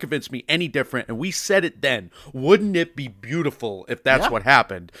 Nobody can convince me any different, and we said it then. Wouldn't it be beautiful if that's what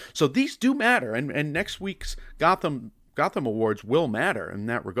happened? So these do matter, and next week's Gotham Awards will matter in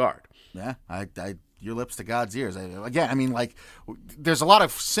that regard. Yeah, your lips to God's ears. There's a lot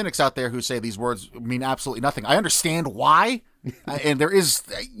of cynics out there who say these words mean absolutely nothing. I understand why, and there is,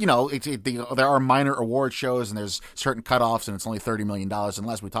 there are minor award shows and there's certain cutoffs, and it's only $30 million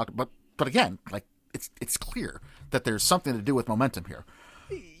unless we talk. But again, like it's clear that there's something to do with momentum here.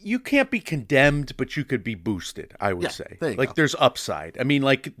 You can't be condemned, but you could be boosted, I would say. There's upside. I mean,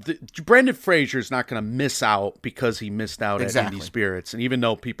 Brendan Fraser's not going to miss out because he missed out at Indie Spirits. And even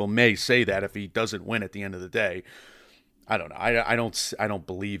though people may say that if he doesn't win at the end of the day, I don't know. I don't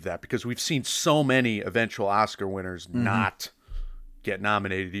believe that, because we've seen so many eventual Oscar winners not get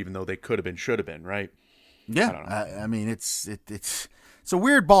nominated, even though they could have been, should have been, right? Yeah. I don't know. I mean, it's a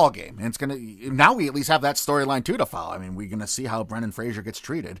weird ball game, and now we at least have that storyline too to follow. I mean, we're gonna see how Brendan Fraser gets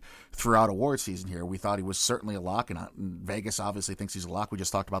treated throughout award season here. We thought he was certainly a lock, and Vegas obviously thinks he's a lock. We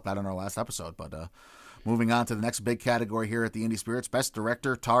just talked about that in our last episode. But moving on to the next big category here at the Indie Spirits, Best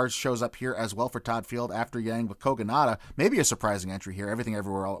Director, Tars shows up here as well for Todd Field after Yang with Kogonada. Maybe a surprising entry here. Everything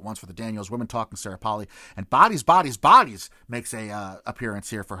Everywhere All at Once for the Daniels, Women Talking, Sarah Polley, and Bodies makes a appearance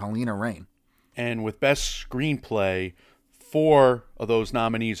here for Helena Rain. And with Best Screenplay, 4 of those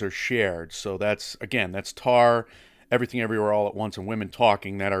nominees are shared. So that's Tar, Everything Everywhere All at Once, and Women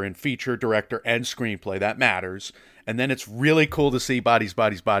Talking that are in feature, director, and screenplay. That matters. And then it's really cool to see Bodies,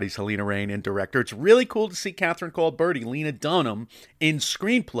 Helena Rain in director. It's really cool to see Catherine Called Birdie, Lena Dunham in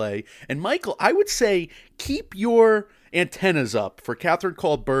screenplay. And Michael, I would say keep your antennas up for Catherine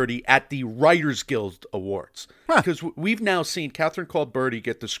Called Birdie at the Writers Guild Awards, because we've now seen Catherine Called Birdie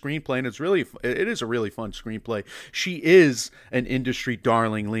get the screenplay, and it is a really fun screenplay. She is an industry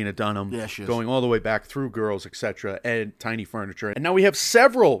darling, Lena Dunham, Yeah, she is. going all the way back through Girls, etc., and Tiny Furniture, and now we have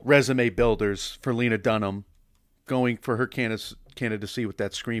several resume builders for Lena Dunham going for her candidacy with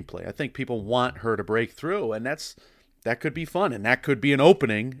that screenplay. I think people want her to break through, and that could be fun, and that could be an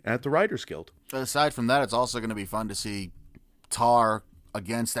opening at the Writers Guild. Aside from that, it's also going to be fun to see Tar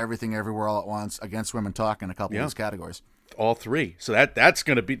against Everything Everywhere All at Once, against Women Talk in a couple of these categories. All three. So that's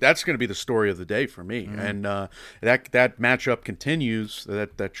gonna be the story of the day for me. And that matchup continues.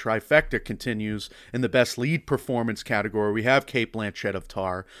 That trifecta continues in the best lead performance category. We have Cate Blanchett of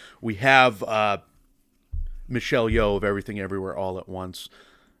Tar. We have Michelle Yeoh of Everything Everywhere All at Once.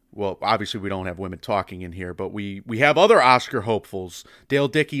 Well, obviously we don't have Women Talking in here, but we have other Oscar hopefuls. Dale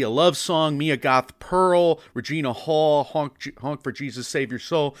Dickey, A Love Song, Mia Goth Pearl, Regina Hall, Honk for Jesus Save Your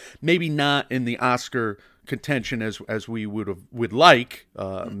Soul. Maybe not in the Oscar contention as we would like,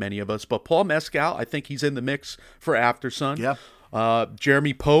 many of us, but Paul Mescal, I think he's in the mix for After Sun. Yeah.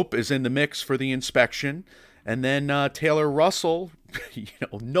 Jeremy Pope is in the mix for The Inspection. And then Taylor Russell,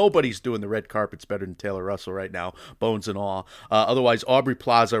 nobody's doing the red carpets better than Taylor Russell right now, bones and all. Otherwise, Aubrey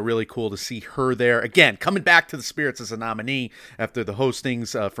Plaza, really cool to see her there. Again, coming back to the Spirits as a nominee after the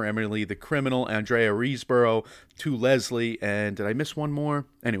hostings for Emily the Criminal, Andrea Riseborough, To Leslie, and did I miss one more?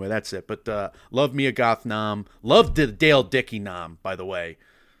 Anyway, that's it. But love Mia Goth nom. Love the Dale Dickey nom, by the way.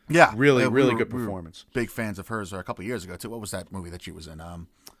 Yeah. Really We good were performance. big fans of hers a couple of years ago, too. What was that movie that she was in?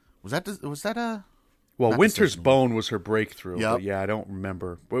 Was that Well, Not Winter's Decision. Bone was her breakthrough. Yep. But yeah, I don't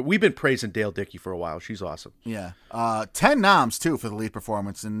remember. But we've been praising Dale Dickey for a while. She's awesome. Yeah. 10 noms, too, for the lead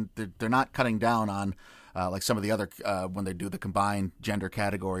performance, and they're not cutting down on, like some of the other, when they do the combined gender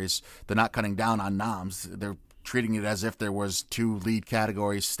categories, they're not cutting down on noms. They're treating it as if there was 2 lead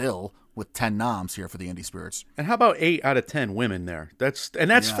categories still, with 10 noms here for the Indie Spirits. And how about 8 out of 10 women there? That's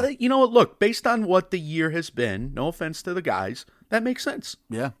Yeah. you know what? Look, based on what the year has been, no offense to the guys, that makes sense.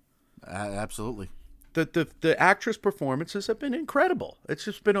 Yeah, absolutely. The actress performances have been incredible. It's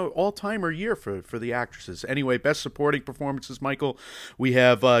just been an all-timer year for the actresses. Anyway, best supporting performances, Michael. We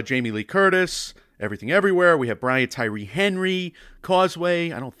have Jamie Lee Curtis, Everything Everywhere. We have Brian Tyree Henry,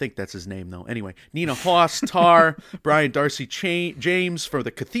 Causeway. I don't think that's his name, though. Anyway, Nina Hoss, Tar, Brian Darcy James for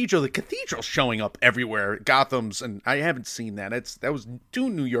The Cathedral. The Cathedral's showing up everywhere. Gotham's, and I haven't seen that. That was 2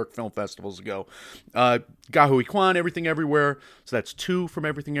 New York Film Festivals ago. Gahui Kwan, Everything Everywhere. So that's 2 from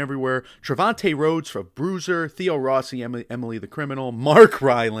Everything Everywhere. Trevante Rhodes for Bruiser. Theo Rossi, Emily the Criminal. Mark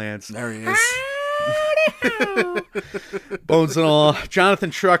Rylance. There he is. Bones and all. Jonathan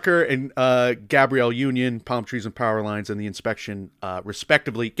Trucker and Gabrielle Union, Palm Trees and Power Lines, and The Inspection,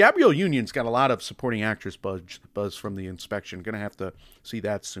 respectively. Gabrielle Union's got a lot of supporting actress buzz from The Inspection. Gonna have to see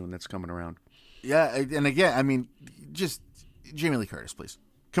that soon. That's coming around. Yeah, and again, I mean, just Jamie Lee Curtis, please.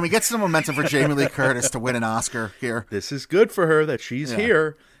 Can we get some momentum for Jamie Lee Curtis to win an Oscar here? This is good for her that she's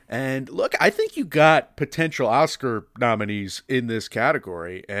here. And look, I think you got potential Oscar nominees in this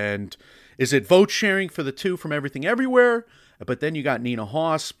category. And is it vote sharing for the 2 from Everything Everywhere? But then you got Nina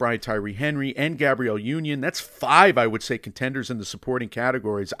Hoss, Brian Tyree Henry, and Gabrielle Union. That's 5, I would say, contenders in the supporting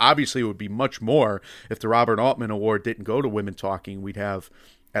categories. Obviously, it would be much more if the Robert Altman Award didn't go to Women Talking. We'd have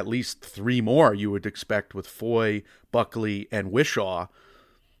at least 3 more you would expect with Foy, Buckley, and Wishaw.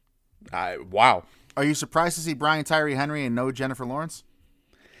 Wow. Are you surprised to see Brian Tyree Henry and no Jennifer Lawrence?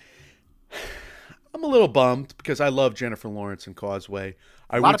 I'm a little bummed because I love Jennifer Lawrence in Causeway.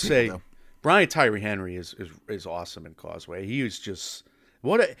 I lot would of people say do. Brian Tyree Henry is awesome in Causeway. He is just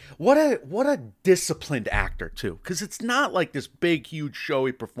what a disciplined actor too, because it's not like this big, huge,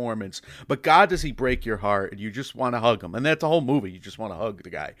 showy performance. But God, does he break your heart, and you just want to hug him. And that's the whole movie. You just want to hug the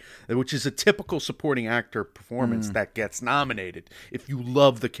guy, which is a typical supporting actor performance that gets nominated if you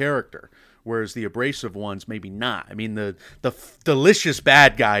love the character. Whereas the abrasive ones, maybe not. I mean, the delicious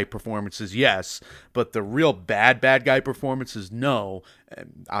bad guy performances, yes, but the real bad guy performances, no.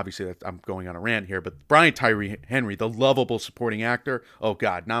 And obviously, I'm going on a rant here, but Brian Tyree Henry, the lovable supporting actor, oh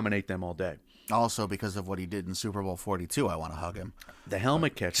God, nominate them all day. Also, because of what he did in Super Bowl 42, I want to hug him. The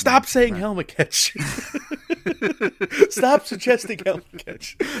helmet catch. Stop saying helmet catch. Stop suggesting helmet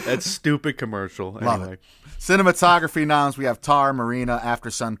catch. That stupid commercial. Love Anyway. it. Cinematography noms, we have Tar, Marina, After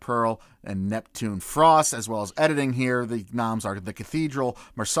Sun, Pearl, and Neptune Frost, as well as editing here. The noms are The Cathedral,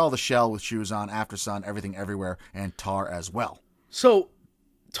 Marcel the Shell with Shoes On, After Sun, Everything Everywhere, and Tar as well. So,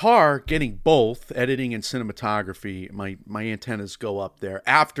 Tar getting both editing and cinematography, my antennas go up there.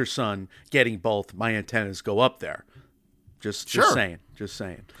 After Sun getting both, my antennas go up there. Just Sure. saying. Just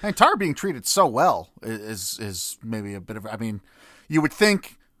saying. And Tar being treated so well is maybe a bit of. I mean, you would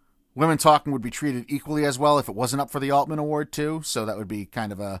think Women Talking would be treated equally as well if it wasn't up for the Altman Award too. So that would be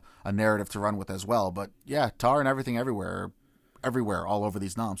kind of a narrative to run with as well. But yeah, Tar and Everything Everywhere, all over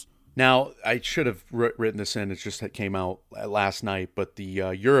these noms. Now, I should have written this in. It just came out last night. But the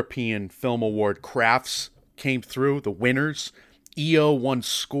European Film Award Crafts came through. The winners. EO won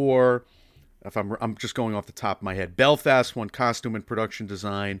score. If I'm just going off the top of my head. Belfast won costume and production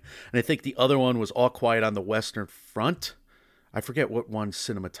design. And I think the other one was All Quiet on the Western Front. I forget what won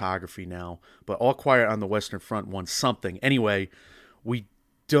cinematography now. But All Quiet on the Western Front won something. Anyway, we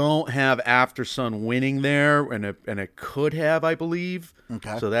don't have After Sun winning there, and it could have, I believe.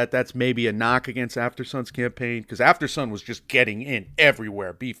 Okay. So that's maybe a knock against After Sun's campaign, because After Sun was just getting in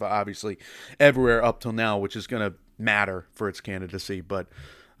everywhere. BIFA, obviously, everywhere up till now, which is going to matter for its candidacy. But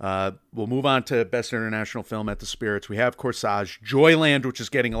we'll move on to Best International Film at the Spirits. We have Corsage, Joyland, which is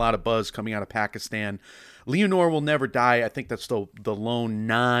getting a lot of buzz coming out of Pakistan. Leonore Will Never Die. I think that's the lone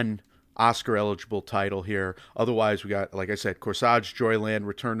non-Oscar eligible title here. Otherwise, we got, like I said, Corsage, Joyland,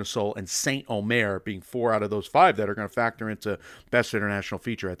 Return to Seoul, and Saint Omer being 4 out of those 5 that are going to factor into Best International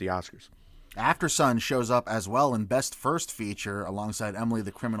Feature at the Oscars. After Sun shows up as well in Best First Feature alongside Emily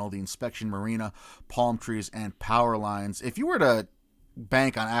the Criminal, The Inspection Marina, Palm Trees, and Power Lines. If you were to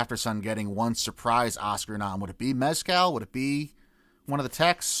bank on After Sun getting one surprise Oscar nom, would it be Mezcal? Would it be one of the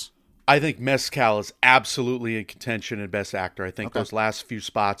techs? I think Mezcal is absolutely in contention in Best Actor. I think those last few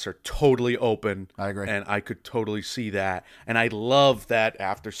spots are totally open. I agree. And I could totally see that. And I love that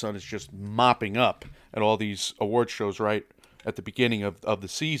After Sun is just mopping up at all these award shows right at the beginning of the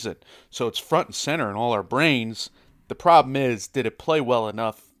season. So it's front and center in all our brains. The problem is, did it play well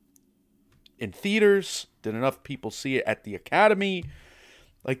enough in theaters? Did enough people see it at the Academy?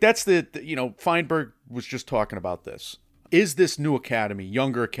 Like, that's Feinberg was just talking about this. Is this new Academy,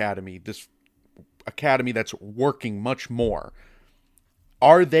 younger Academy, this Academy that's working much more,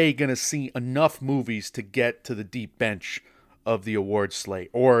 are they going to see enough movies to get to the deep bench of the award slate?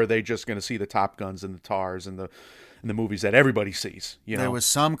 Or are they just going to see the Top Guns and the Tars and the movies that everybody sees? There was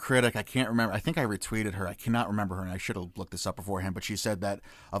some critic, I can't remember, I think I retweeted her, I cannot remember her, and I should have looked this up beforehand, but she said that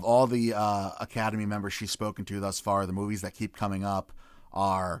of all the Academy members she's spoken to thus far, the movies that keep coming up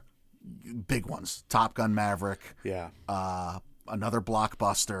are big ones. Top Gun Maverick, another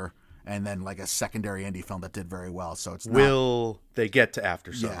blockbuster, and then like a secondary indie film that did very well. So it's will they get to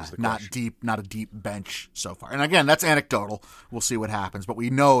After Sun? Yeah, is the not question. deep, not a deep bench so far. And again, that's anecdotal. We'll see what happens, but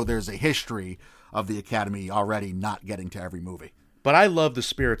we know there's a history of the Academy already not getting to every movie. But I love the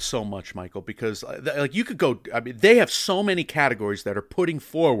Spirit so much, Michael, because like you could go. I mean, they have so many categories that are putting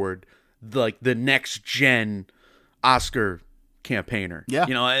forward like the next gen Oscar campaigner. Yeah.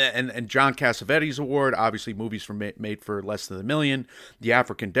 And John Cassavetes Award, obviously movies made for less than $1 million. The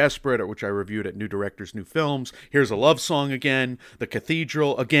African Desperate, which I reviewed at New Directors, New Films. Here's a Love Song again. The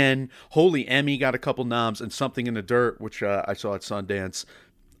Cathedral again. Holy Emmy got a couple noms, and Something in the Dirt, which I saw at Sundance.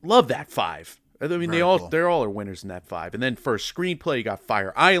 Love that 5. I mean, Very they cool. all are winners in that 5. And then first screenplay, you got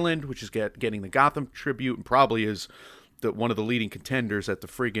Fire Island, which is getting the Gotham tribute and probably is one of the leading contenders at the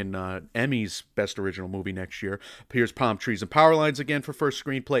friggin' Emmys Best Original Movie next year. Here's Palm Trees and Power Lines again for first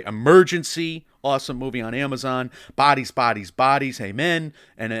screenplay. Emergency, awesome movie on Amazon. Bodies, Bodies, Bodies, Amen,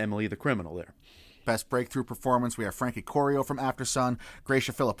 and Emily the Criminal there. Best Breakthrough Performance, we have Frankie Corio from After Sun,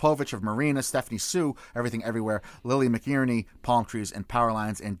 Gracia Filipovich of Marina, Stephanie Sue, Everything Everywhere, Lily McInerney, Palm Trees and Power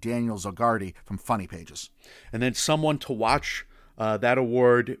Lines, and Daniel Zogardi from Funny Pages. And then Someone to Watch. That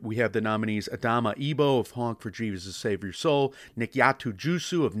award, we have the nominees Adama Ebo of Honk for Jesus Save Your Soul, Nikyatu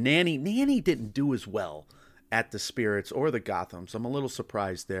Jusu of Nanny. Nanny didn't do as well at the Spirits or the Gotham, so I'm a little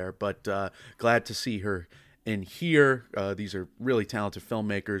surprised there, but glad to see her in here. These are really talented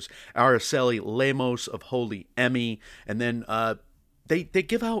filmmakers. Araceli Lemos of Holy Emmy, and then they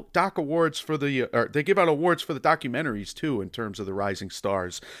give out awards for the documentaries too in terms of the rising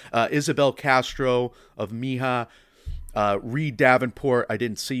stars. Isabel Castro of Mija. Reed Davenport, I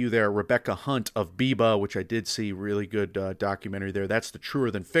didn't see you there. Rebecca Hunt of Biba, which I did see, really good documentary there. That's the Truer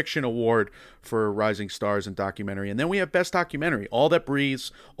Than Fiction Award for Rising Stars in Documentary. And then we have Best Documentary, All That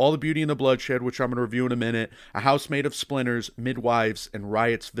Breathes, All the Beauty and the Bloodshed, which I'm going to review in a minute, A House Made of Splinters, Midwives, and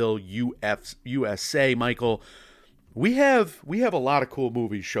Riotsville, USA. Michael, we have a lot of cool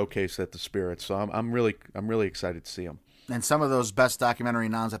movies showcased at the Spirits, so I'm really excited to see them. And some of those Best Documentary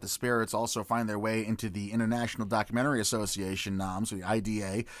noms at the Spirits also find their way into the International Documentary Association noms, the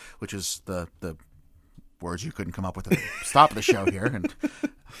IDA, which is the words you couldn't come up with at the stop of the show here. And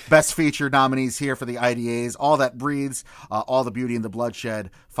Best feature nominees here for the IDAs: All That Breathes, All the Beauty and the Bloodshed,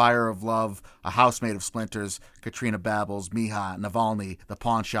 Fire of Love, A House Made of Splinters, Katrina Babbles, Miha, Navalny, The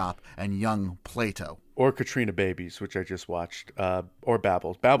Pawn Shop, and Young Plato. Or Katrina Babies, which I just watched, or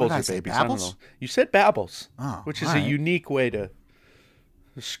Babbles. Babbles What did I or say, Babies, Babbles? I don't know. You said Babbles, Oh, which is all a right. unique way to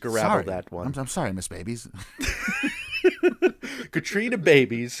scrabble Sorry. that one. I'm sorry, Miss Babies. Katrina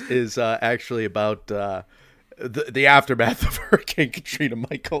Babies is actually about the aftermath of Hurricane Katrina.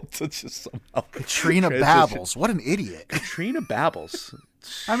 Michael, it's just somehow Katrina transition. Babbles. What an idiot. Katrina Babbles.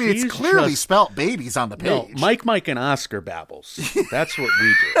 I mean, it's She's clearly just- spelt babies on the No, page. Mike, and Oscar Babbles. That's what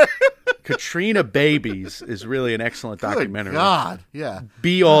we do. Katrina Babies is really an excellent Good documentary. God. Yeah.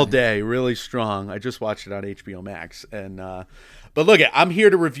 Be All Day, really strong. I just watched it on HBO Max. And but look, I'm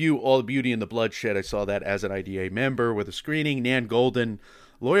here to review All the Beauty and the Bloodshed. I saw that as an IDA member with a screening. Nan Golden,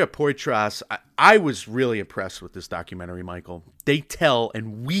 Laura Poitras. I was really impressed with this documentary, Michael. They tell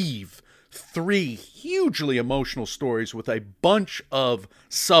and weave 3 hugely emotional stories with a bunch of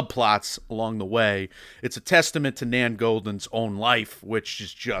subplots along the way. It's a testament to Nan Golden's own life, which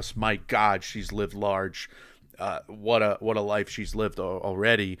is just, my God, she's lived large. What a life she's lived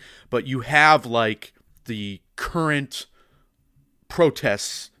already. But you have like the current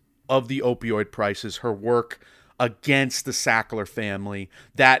protests of the opioid prices, her work against the Sackler family.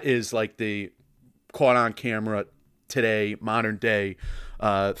 That is like the caught on camera today, modern day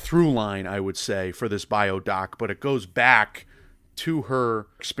through line, I would say, for this biodoc. But it goes back to her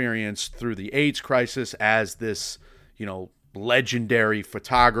experience through the AIDS crisis as this, legendary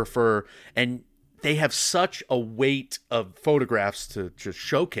photographer. And they have such a weight of photographs to just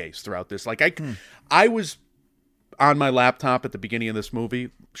showcase throughout this. Like I was on my laptop at the beginning of this movie,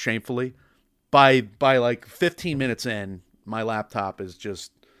 shamefully. By like 15 minutes in, my laptop is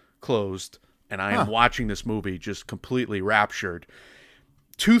just closed, and I am watching this movie just completely raptured.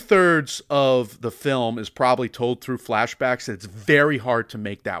 2/3 of the film is probably told through flashbacks. It's very hard to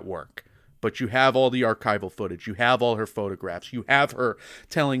make that work. But you have all the archival footage. You have all her photographs. You have her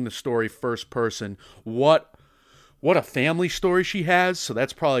telling the story first person. What a family story she has. So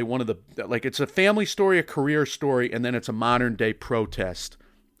that's probably one of the, like, it's a family story, a career story, and then it's a modern day protest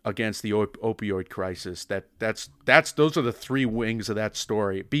against the opioid crisis. Those are the 3 wings of that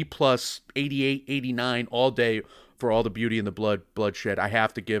story. B+, 88, 89, all day for All the Beauty and the Bloodshed. I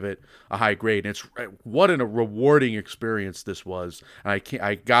have to give it a high grade. And it's what a rewarding experience this was. And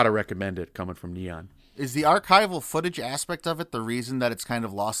I gotta recommend it coming from Neon. Is the archival footage aspect of it the reason that it's kind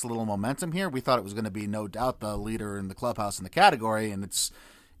of lost a little momentum here? We thought it was going to be, no doubt, the leader in the clubhouse in the category, and it's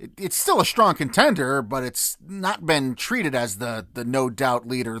still a strong contender, but it's not been treated as the no doubt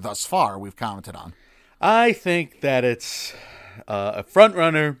leader thus far we've commented on. I think that it's a front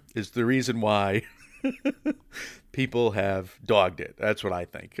runner is the reason why people have dogged it. That's what I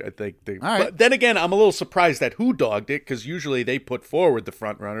think. All right. But then again, I'm a little surprised at who dogged it, because usually they put forward the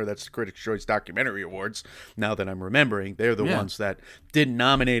front runner. That's the Critics' Choice Documentary Awards. Now that I'm remembering, they're the ones that didn't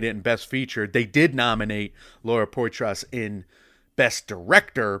nominate it in Best Feature. They did nominate Laura Poitras in Best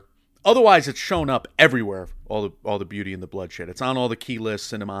Director. Otherwise, it's shown up everywhere. All the Beauty and the Bloodshed. It's on all the key lists,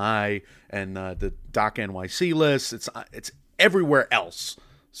 Cinema Eye and the Doc NYC lists. It's everywhere else.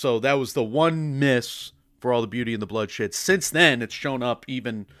 So that was the one miss for All the Beauty and the Bloodshed. Since then, it's shown up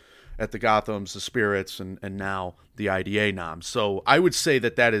even at the Gothams, the Spirits, and now the IDA noms. So I would say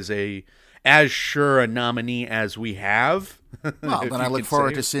that is as sure a nominee as we have. Well, then I look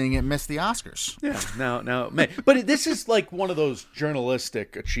forward to seeing it miss the Oscars. Yeah, now, but this is like one of those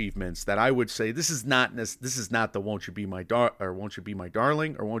journalistic achievements that I would say this is not the Won't You Be My or Won't You Be My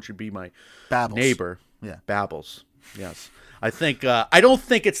Darling or Won't You Be My Babbles. Neighbor. Yeah. Babbles. Yes. I think I don't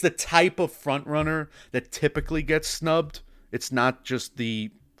think it's the type of front runner that typically gets snubbed. It's not just the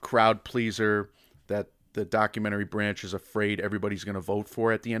crowd pleaser that the documentary branch is afraid everybody's going to vote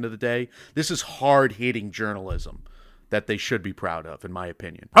for at the end of the day. This is hard-hitting journalism that they should be proud of, in my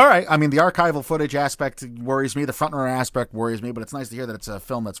opinion. All right. I mean, the archival footage aspect worries me. The frontrunner aspect worries me, but it's nice to hear that it's a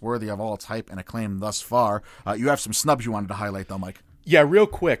film that's worthy of all its hype and acclaim thus far. You have some snubs you wanted to highlight, though, Mike. Yeah, real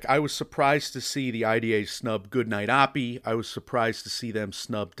quick. I was surprised to see the IDA snub Goodnight Oppie. I was surprised to see them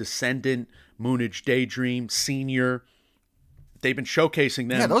snub Descendant, Moonage Daydream, Senior. They've been showcasing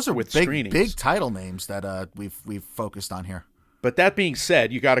them Those are with big, screenings. big title names that we've focused on here. But that being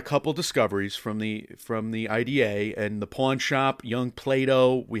said, you got a couple discoveries from the IDA and the Pawn Shop, Young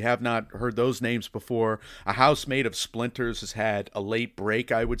Plato. We have not heard those names before. A House Made of Splinters has had a late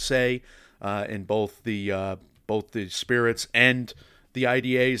break, I would say, in both the Spirits and the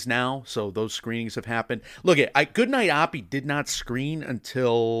IDAs now. So those screenings have happened. Look, Goodnight Oppie did not screen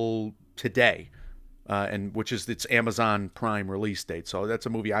until today. and which is its Amazon Prime release date. So that's a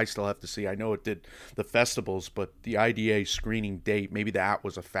movie I still have to see. I know it did the festivals, but the IDA screening date, maybe that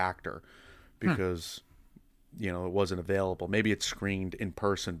was a factor because it wasn't available. Maybe it's screened in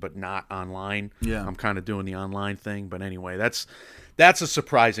person but not online. Yeah. I'm kind of doing the online thing, but anyway, that's a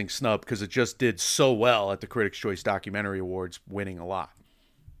surprising snub because it just did so well at the Critics' Choice Documentary Awards, winning a lot.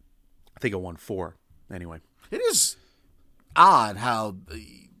 I think it won 4. Anyway, It is odd how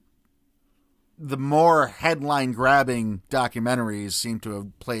the more headline-grabbing documentaries seem to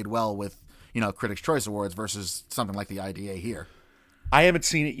have played well with, Critics' Choice Awards versus something like the IDA here. I haven't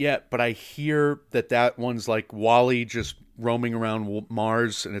seen it yet, but I hear that one's like Wall-E just roaming around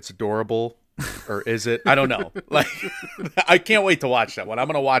Mars and it's adorable. Or is it? I don't know. Like, I can't wait to watch that one. I'm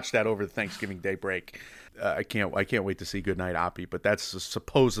going to watch that over the Thanksgiving Day break. I can't wait to see Goodnight Oppie, but that's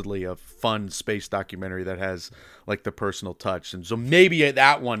supposedly a fun space documentary that has like the personal touch, and so maybe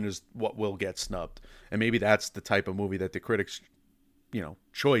that one is what will get snubbed, and maybe that's the type of movie that the Critics'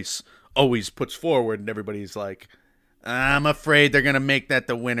 Choice always puts forward, and everybody's like, I'm afraid they're gonna make that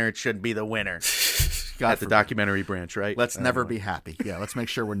the winner. It shouldn't be the winner. At the documentary branch, right? Let's never be happy. Yeah, let's make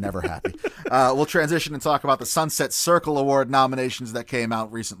sure we're never happy. We'll transition and talk about the Sunset Circle Award nominations that came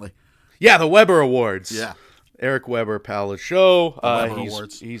out recently. Yeah, the Weber Awards. Yeah. Eric Weber, pal of the show. Weber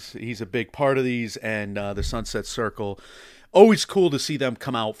Awards. He's a big part of these, and the Sunset Circle. Always cool to see them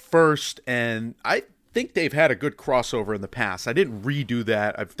come out first, and I think they've had a good crossover in the past. I didn't redo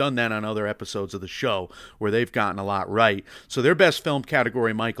that. I've done that on other episodes of the show where they've gotten a lot right. So their best film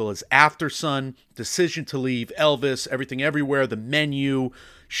category, Michael, is After Sun, Decision to Leave, Elvis, Everything Everywhere, The Menu,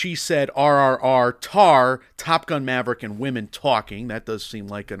 She Said, RRR, Tar, Top Gun Maverick, and Women Talking. That does seem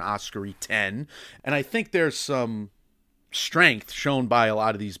like an Oscar-y 10. And I think there's some strength shown by a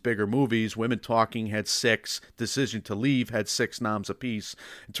lot of these bigger movies. Women Talking had 6. Decision to Leave had 6 noms apiece.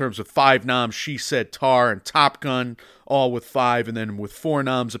 In terms of 5 noms, She Said, Tar, and Top Gun, all with 5. And then with 4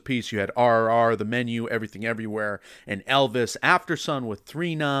 noms apiece, you had RRR, The Menu, Everything Everywhere, and Elvis. After Sun with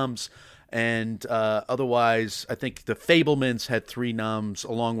 3 noms. And otherwise, I think The Fabelmans had 3 noms,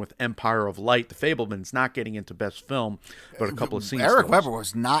 along with Empire of Light. The Fabelmans not getting into Best Film, but a couple of scenes. Eric Weber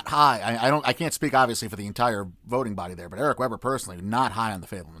was not high. I can't speak obviously for the entire voting body there, but Eric Weber personally not high on The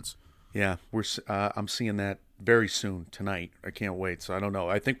Fabelmans. Yeah, I'm seeing that very soon tonight. I can't wait. So I don't know.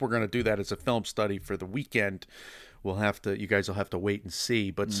 I think we're going to do that as a film study for the weekend. You guys will have to wait and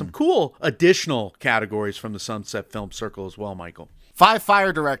see. But some cool additional categories from the Sunset Film Circle as well, Michael. 5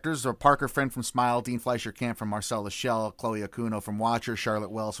 fire directors are Parker Friend from Smile, Dean Fleischer-Camp from Marcel the Shell, Chloe Okuno from Watcher,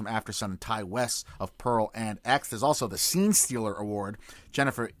 Charlotte Wells from After Sun, and Ty West of Pearl and X. There's also the Scene Stealer Award.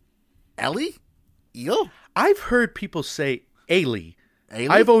 Jennifer Eel? I've heard people say Ailey. Ailey?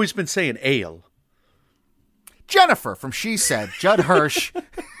 I've always been saying Ale. Jennifer from She Said, Judd Hirsch,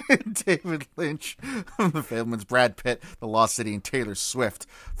 David Lynch from The Fabelmans, Brad Pitt, The Lost City, and Taylor Swift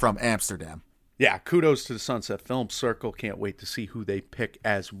from Amsterdam. Yeah, kudos to the Sunset Film Circle. Can't wait to see who they pick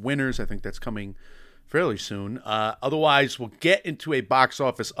as winners. I think that's coming fairly soon. Otherwise, we'll get into a box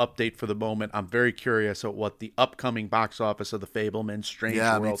office update for the moment. I'm very curious at what the upcoming box office of The Fabelmans, Strange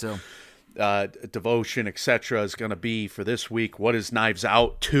World, me too. Devotion, etc. is going to be for this week. What is Knives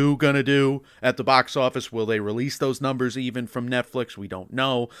Out 2 going to do at the box office? Will they release those numbers even from Netflix? We don't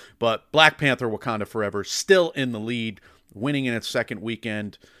know. But Black Panther Wakanda Forever still in the lead, winning in its second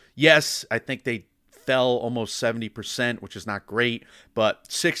weekend. Yes, I think they fell almost 70%, which is not great, but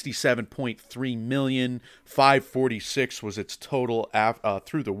 67.3 million, 546 was its total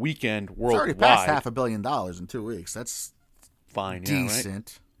through the weekend worldwide. It's already passed $500 million in 2 weeks. That's fine,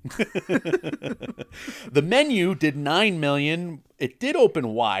 decent. Yeah, right? The Menu did 9 million. It did open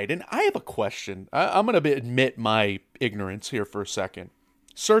wide, and I have a question. I'm going to admit my ignorance here for a second.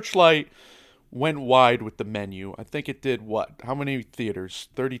 Searchlight went wide with The Menu. I think it did what? How many theaters?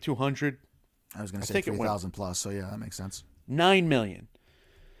 3,200? I was going to say 3,000 plus, so yeah, that makes sense. 9 million.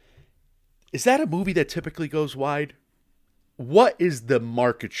 Is that a movie that typically goes wide? What is the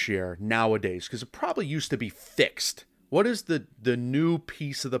market share nowadays? Because it probably used to be fixed. What is the new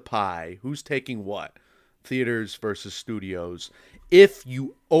piece of the pie? Who's taking what? Theaters versus studios. If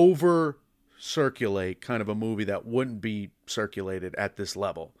you over circulate kind of a movie that wouldn't be circulated at this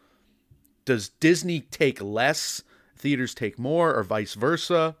level, does Disney take less, theaters take more, or vice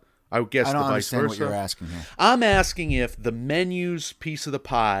versa? I would guess I don't the vice understand versa. what you're asking here. I'm asking if the Menu's piece of the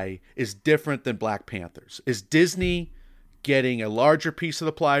pie is different than Black Panther's. Is Disney getting a larger piece of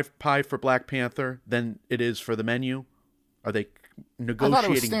the pie for Black Panther than it is for the Menu? Are they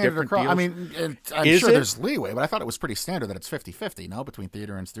negotiating different deals? I mean, I'm Is sure it? there's leeway, but I thought it was pretty standard that it's 50-50, no, between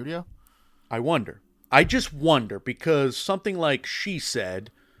theater and studio? I wonder. I just wonder because something like She Said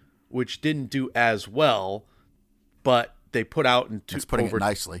which didn't do as well, but they put out in It's putting over it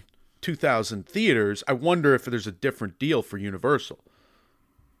nicely. 2,000 theaters. I wonder if there's a different deal for Universal.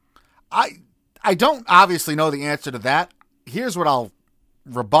 I don't obviously know the answer to that. Here's what I'll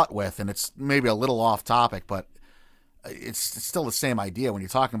rebut with, and it's maybe a little off topic, but it's still the same idea. When you're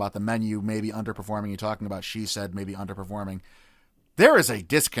talking about the menu maybe underperforming, you're talking about She Said maybe underperforming. There is a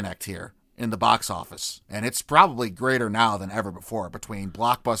disconnect here in the box office, and it's probably greater now than ever before between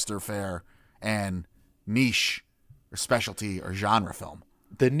blockbuster fare and niche or specialty or genre film.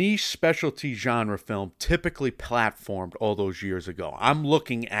 The niche specialty genre film typically platformed all those years ago. I'm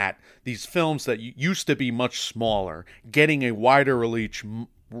looking at these films that used to be much smaller, getting a wider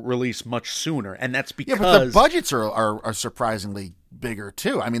release much sooner, and that's because Yeah, but the budgets are surprisingly bigger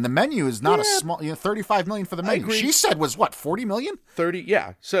too. I mean, the menu is not a small, $35 million for the menu. agree. She Said was what, $40 million? 30,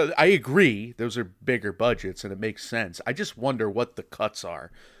 yeah. So I agree, those are bigger budgets, and it makes sense. I just wonder what the cuts are,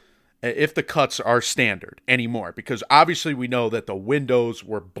 if the cuts are standard anymore, because obviously we know that the windows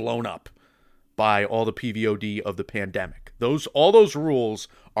were blown up by all the PVOD of the pandemic. All those rules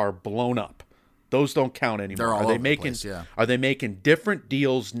are blown up. Those don't count anymore. They're all are they over the making place, yeah. Are they making different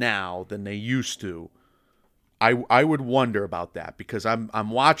deals now than they used to? I would wonder about that, because I'm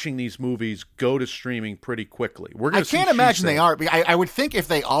watching these movies go to streaming pretty quickly. We're I gonna see can't imagine She they Said. are. I would think if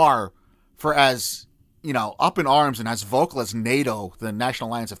they are, for as up in arms and as vocal as NATO, the National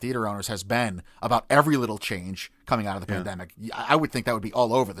Alliance of Theater Owners, has been about every little change coming out of the pandemic, I would think that would be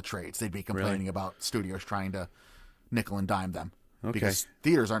all over the trades. They'd be complaining about studios trying to nickel and dime them because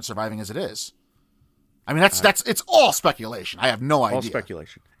theaters aren't surviving as it is. I mean, that's it's all speculation. I have no idea. All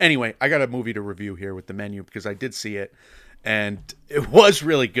speculation. Anyway, I got a movie to review here with the menu, because I did see it, and it was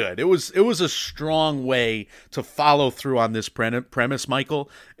really good. It was a strong way to follow through on this premise, Michael.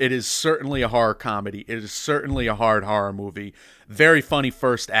 It is certainly a horror comedy. It is certainly a hard horror movie. Very funny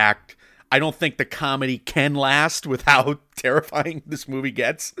first act. I don't think the comedy can last with how terrifying this movie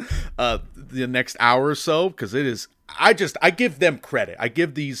gets the next hour or so, because it is. I give them credit. I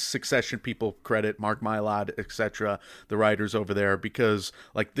give these Succession people credit, Mark Mylod, etc., the writers over there, because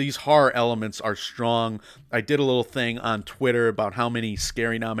like these horror elements are strong. I did a little thing on Twitter about how many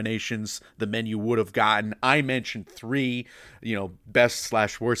scary nominations the menu would have gotten. I mentioned 3,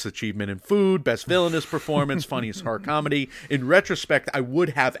 best/worst achievement in food, best villainous performance, funniest horror comedy. In retrospect, I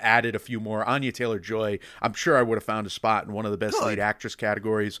would have added a few more. Anya Taylor-Joy, I'm sure I would have found a spot in one of the best lead actress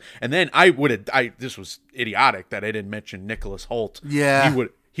categories. And then this was idiotic that I didn't mention Nicholas Hoult. Yeah.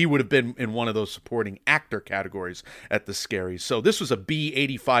 He would have been in one of those supporting actor categories at the Scaries. So this was a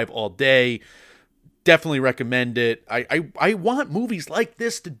B85 all day. Definitely recommend it. I want movies like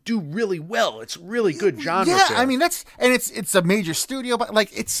this to do really well. It's really good genre. Yeah, film. I mean it's a major studio, but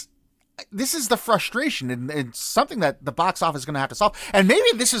like this is the frustration, and it's something that the box office is going to have to solve. And maybe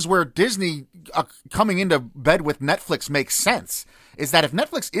this is where Disney coming into bed with Netflix makes sense. Is that if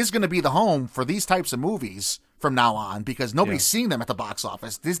Netflix is going to be the home for these types of movies from now on, because nobody's seeing them at the box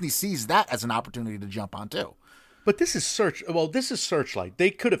office, Disney sees that as an opportunity to jump on too. But this is Searchlight. They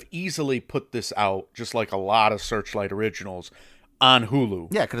could have easily put this out, just like a lot of Searchlight originals, on Hulu.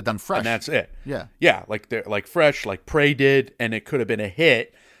 Yeah, could have done Fresh. And that's it. Yeah. Like Fresh, like Prey did, and it could have been a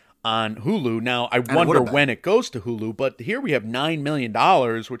hit on Hulu. Now, I wonder when it goes to Hulu, but here we have $9 million,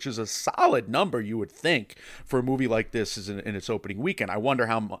 which is a solid number, you would think, for a movie like this is in its opening weekend. I wonder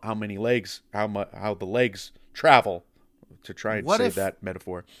how the legs travel, to try and save that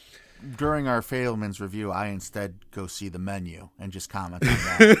metaphor. During our Fablemans review, I instead go see The Menu and just comment on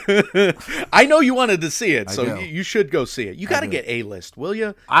that. I know you wanted to see it, I so do. you should go see it. You got to do. get A-list, will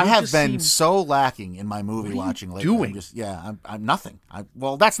you? I You have just been seem- so lacking in my movie watching lately. doing? I'm nothing.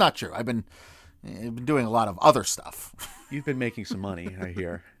 Well, that's not true. I've been doing a lot of other stuff. You've been making some money, I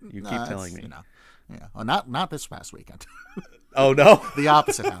hear. You keep telling me. Yeah. Well, not this past weekend. Oh, no? The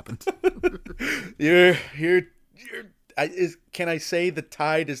opposite happened. Can I say the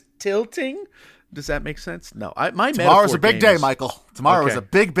tide is tilting? Does that make sense? No. My Tomorrow's metaphor a big game day, is- Michael. Tomorrow is Okay. a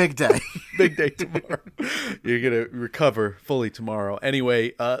big, big day. Big day tomorrow. You're going to recover fully tomorrow.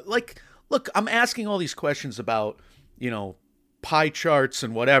 Anyway, look, I'm asking all these questions about, pie charts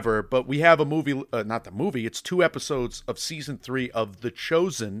and whatever, but we have a movie, not the movie, it's 2 episodes of season 3 of The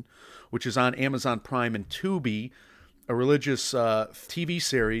Chosen, which is on Amazon Prime and Tubi, a religious TV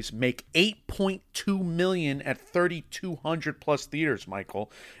series, make $8.2 million at 3,200 plus theaters,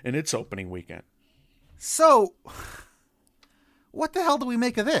 Michael, in its opening weekend. So, what the hell do we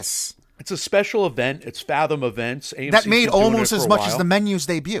make of this? It's a special event. It's Fathom Events. AMC's That made been doing almost it for as a much as while. the Menu's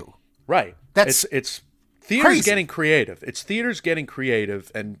debut. Right. That's it's theaters crazy. getting creative. It's theaters getting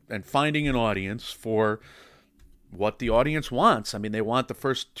creative and finding an audience for what the audience wants. I mean, they want the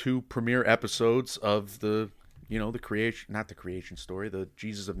first 2 premiere episodes of the creation story, the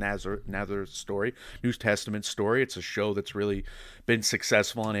Jesus of Nazareth story, New Testament story. It's a show that's really been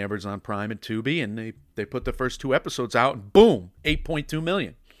successful on Amazon Prime and Tubi, and they put the first 2 episodes out, and boom, 8.2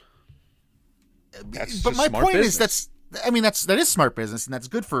 million. That's but just my smart point business. is that is smart business, and that's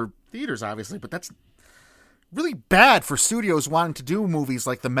good for theaters, obviously. But that's really bad for studios wanting to do movies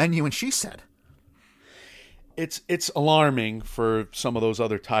like The Menu and She Said. It's alarming for some of those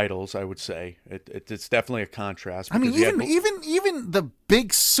other titles. I would say it's definitely a contrast. I mean, because even the big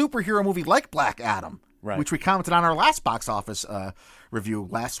superhero movie like Black Adam, Right. which we commented on our last box office review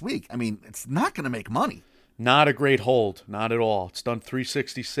last week. I mean, it's not going to make money. Not a great hold, not at all. It's done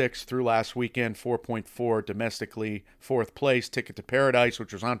 366 through last weekend, 4.4 domestically, 4th place. Ticket to Paradise,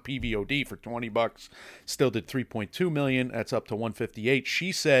 which was on PVOD for $20, still did 3.2 million. That's up to 158.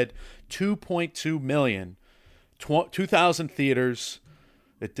 She Said 2.2 million, 2,000 theaters.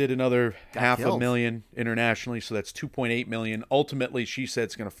 It did another half a million internationally, so that's 2.8 million. Ultimately, She Said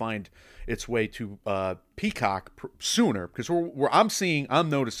it's going to find its way to Peacock sooner, because I'm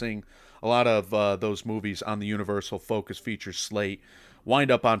noticing a lot of those movies on the Universal Focus Features slate wind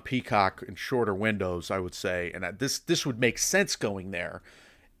up on Peacock in shorter windows, I would say, and this would make sense going there.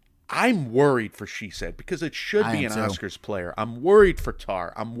 I'm worried for She Said, because it should be an Oscars player. I'm worried for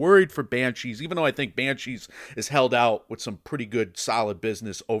Tar. I'm worried for Banshees, even though I think Banshees is held out with some pretty good, solid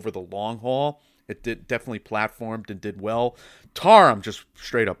business over the long haul. It definitely platformed and did well. Tar, I'm just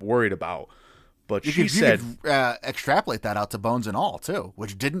straight up worried about. But you could extrapolate that out to Bones and All, too,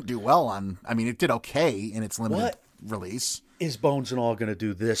 which didn't do well on... I mean, it did okay in its limited release. Is Bones and All going to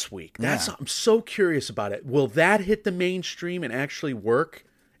do this week? Yeah. I'm so curious about it. Will that hit the mainstream and actually work?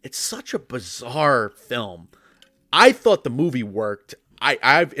 It's such a bizarre film. I thought the movie worked.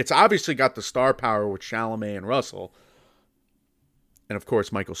 It's obviously got the star power with Chalamet and Russell. And, of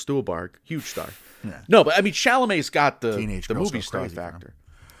course, Michael Stuhlbarg, huge star. Yeah. No, but, I mean, Chalamet's got the girls movie go star crazy for factor.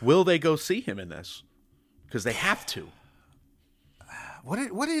 Will they go see him in this? Because they have to. What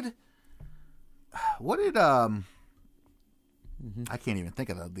did I can't even think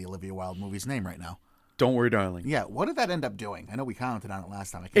of the Olivia Wilde movie's name right now. Don't Worry, Darling. Yeah, what did that end up doing? I know we commented on it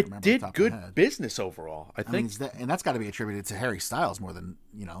last time. I can't remember. It off the top did of my good head. business overall, I think. And that's got to be attributed to Harry Styles more than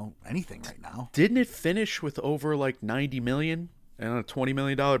anything right now. Didn't it finish with over like 90 million and a $20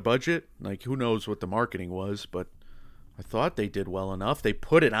 million budget? Like, who knows what the marketing was, but I thought they did well enough. They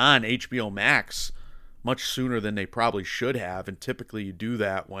put it on HBO Max much sooner than they probably should have, and typically you do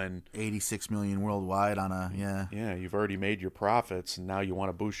that when 86 million worldwide on a yeah, you've already made your profits and now you want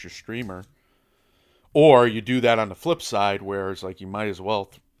to boost your streamer. Or you do that on the flip side, where it's like you might as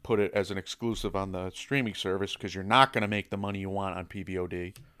well put it as an exclusive on the streaming service, because you're not going to make the money you want on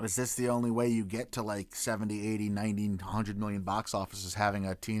PVOD. Is this the only way you get to like 70, 80, 90, 100 million box offices, having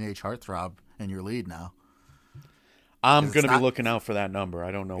a teenage heartthrob in your lead now? I'm going to be looking out for that number.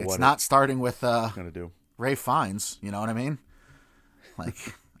 I don't know what it's not starting with going to do. Ray Fiennes. You know what I mean? Like,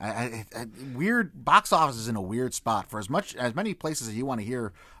 weird box office is in a weird spot for as many places as you want to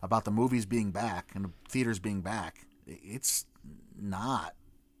hear about the movies being back and the theaters being back. It's not.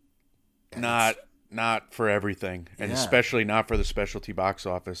 Not for everything, and especially not for the specialty box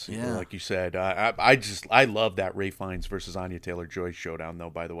office. Yeah. Like you said, I love that Ray Fiennes versus Anya Taylor-Joy showdown, though.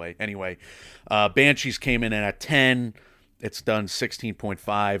 By the way, anyway, Banshees came in at 10. It's done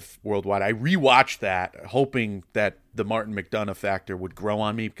 16.5 worldwide. I rewatched that, hoping that the Martin McDonagh factor would grow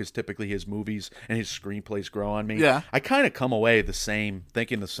on me, because typically his movies and his screenplays grow on me. Yeah, I kind of come away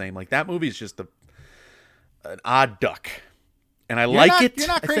thinking the same. Like, that movie is just an odd duck. And I like it. You're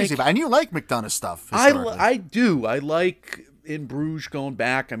not crazy, and you like McDonagh stuff. I do. I like In Bruges going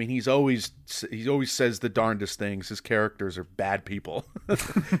back. I mean, he always says the darndest things. His characters are bad people,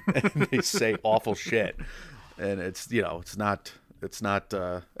 and they say awful shit. And it's not.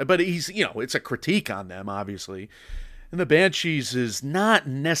 But he's it's a critique on them, obviously. And the Banshees is not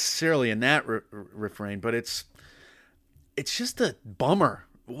necessarily in that refrain, but it's just a bummer.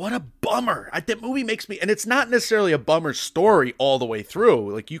 What a bummer. That movie makes me, and it's not necessarily a bummer story all the way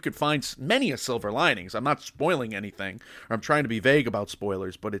through. Like, you could find many silver linings. I'm not spoiling anything, or I'm trying to be vague about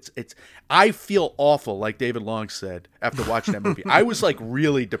spoilers, but I feel awful, like David Long said, after watching that movie. I was like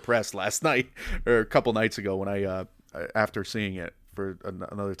really depressed last night, or a couple nights ago, when after seeing it for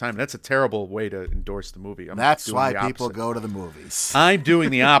another time. That's a terrible way to endorse the movie. That's why people go to the movies. I'm doing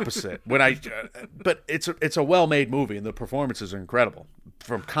the opposite. But it's a well-made movie, and the performances are incredible.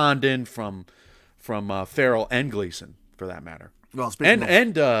 From Condon, from Farrell and Gleason, for that matter. Well, speaking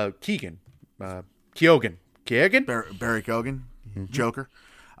and Keoghan, Barry Keoghan, Joker.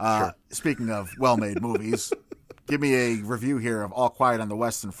 Sure. Speaking of well-made movies, give me a review here of All Quiet on the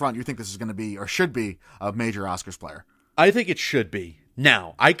Western Front. You think this is going to be, or should be, a major Oscars player? I think it should be.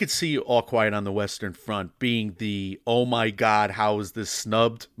 Now, I could see All Quiet on the Western Front being the, oh my God, how is this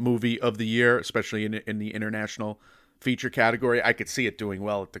snubbed movie of the year, especially in the international feature category. I could see it doing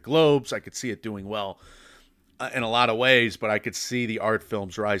well at the Globes. I could see it doing well in a lot of ways, but I could see the art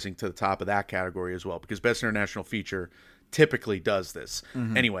films rising to the top of that category as well, because Best International Feature typically does this.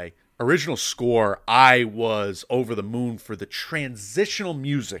 Anyway, original score, I was over the moon for the transitional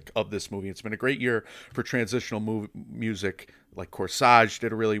music of this movie. It's been a great year for transitional music. Like Corsage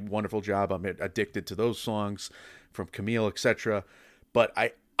did a really wonderful job. I'm addicted to those songs from Camille, etc. But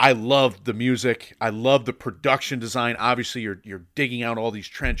I love the music. I love the production design. Obviously, you're digging out all these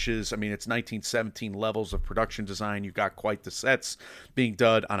trenches. I mean, it's 1917 levels of production design. You got quite the sets being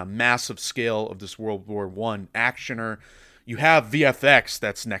done on a massive scale of this World War I actioner. You have VFX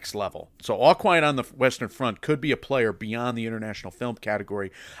that's next level. So All Quiet on the Western Front could be a player beyond the international film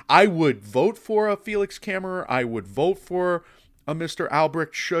category. I would vote for a Felix Kammerer. I would vote for a Mr.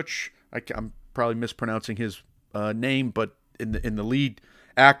 Albrecht Schuch. I'm probably mispronouncing his name, but in the lead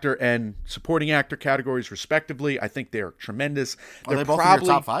actor and supporting actor categories, respectively, I think they're tremendous. Are they both in your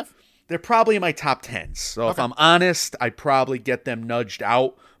top 5? They're probably in my top 10s. So if I'm honest, I'd probably get them nudged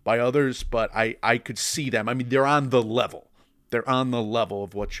out by others, but I could see them. I mean, they're on the level. They're on the level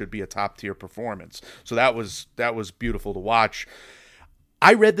of what should be a top-tier performance. So that was beautiful to watch.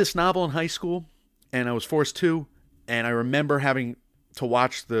 I read this novel in high school, and I was forced to, and I remember having to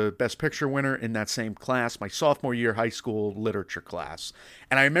watch the Best Picture winner in that same class, my sophomore year high school literature class.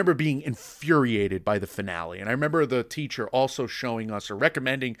 And I remember being infuriated by the finale. And I remember the teacher also showing us, or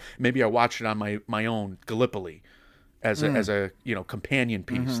recommending, maybe I watched it on my own, Gallipoli, as a companion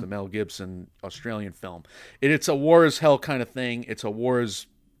piece, the Mel Gibson Australian film. It's a war as hell kind of thing. It's a war as,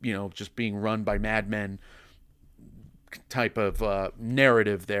 just being run by madmen type of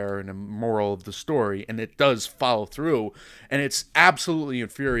narrative there, and a moral of the story, and it does follow through, and it's absolutely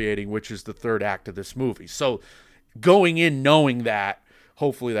infuriating, which is the third act of this movie. So going in knowing that,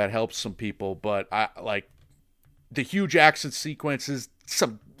 hopefully that helps some people, but I like the huge action sequences,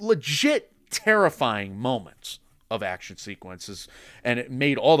 some legit terrifying moments of action sequences, and it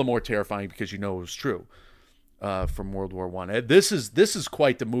made all the more terrifying because it was true from World War I. This is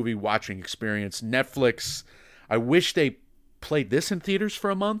quite the movie watching experience. Netflix, I wish they played this in theaters for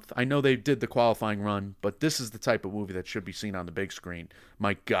a month. I know they did the qualifying run, but this is the type of movie that should be seen on the big screen.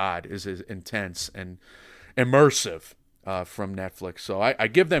 My God, is intense and immersive from Netflix. So I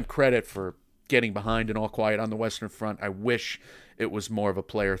give them credit for getting behind an All Quiet on the Western Front. I wish it was more of a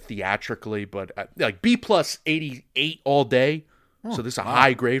player theatrically, but like B+ 88 all day. So this is a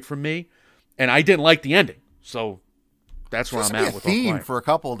high grade from me, and I didn't like the ending. So that's where I'm at with All theme Quiet. for a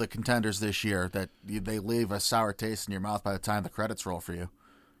couple of the contenders this year, that they leave a sour taste in your mouth by the time the credits roll for you.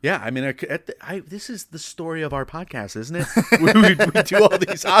 Yeah, I mean, this is the story of our podcast, isn't it? we do all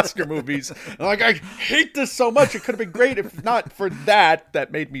these Oscar movies. Like, I hate this so much. It could have been great if not for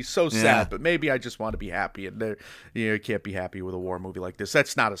that made me so sad. Yeah. But maybe I just want to be happy, and you can't be happy with a war movie like this.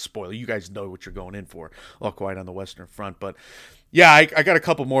 That's not a spoiler. You guys know what you're going in for. All Quiet on the Western Front, but yeah, I got a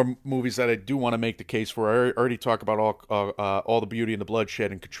couple more movies that I do want to make the case for. I already talked about all the Beauty and the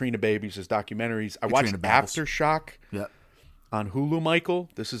Bloodshed and Katrina Babies as documentaries. I watched Babbles. Aftershock. Yeah. On Hulu, Michael.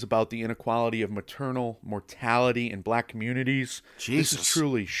 This is about the inequality of maternal mortality in black communities. Jesus. This is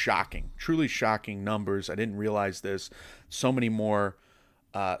truly shocking numbers. I didn't realize this. So many more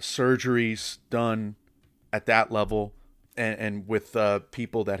surgeries done at that level, and with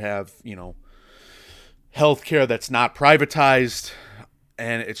people that have, healthcare that's not privatized.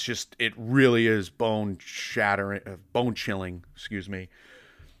 And it really is bone chilling, excuse me.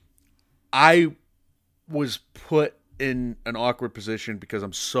 I was put in an awkward position because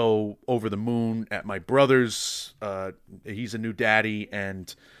I'm so over the moon at my brother's. He's a new daddy,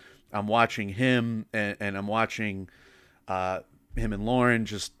 and I'm watching him, and I'm watching him and Lauren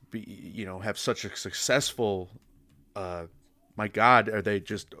just be, have such a successful. My God, are they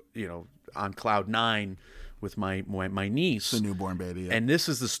just on cloud 9 with my niece, The newborn baby. Yeah. And this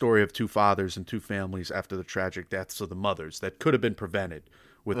is the story of two fathers and two families after the tragic deaths of the mothers that could have been prevented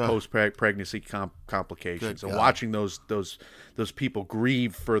with post-pregnancy complications. Good And God. watching those people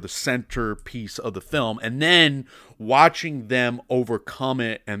grieve for the centerpiece of the film, and then watching them overcome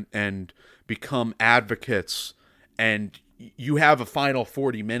it and become advocates. And you have a final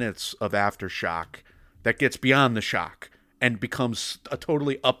 40 minutes of Aftershock that gets beyond the shock and becomes a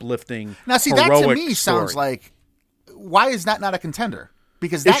totally uplifting, Now, see, that to heroic me story. sounds like, why is that not a contender?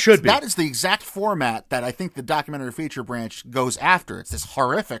 Because It should be. that is the exact format that I think the documentary feature branch goes after. It's this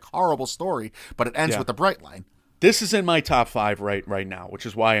horrific, horrible story, but it ends Yeah. with a bright line. This is in my top 5 right now, which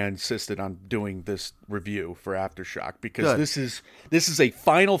is why I insisted on doing this review for Aftershock, because Good. this is a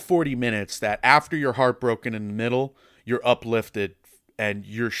final 40 minutes that after you're heartbroken in the middle, you're uplifted and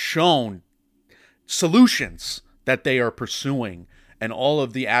you're shown solutions that they are pursuing, and all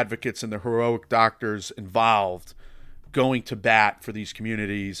of the advocates and the heroic doctors involved going to bat for these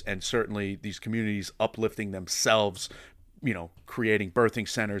communities, and certainly these communities uplifting themselves, creating birthing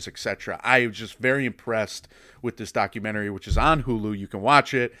centers, etc. I was just very impressed with this documentary, which is on Hulu. You can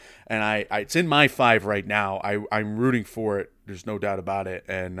watch it, and it's in my 5 right now. I'm rooting for it. There's no doubt about it,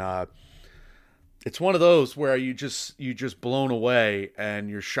 and it's one of those where you just blown away, and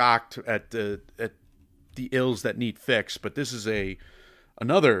you're shocked at the ills that need fix. But this is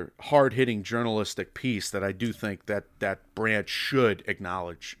another hard-hitting journalistic piece that I do think that branch should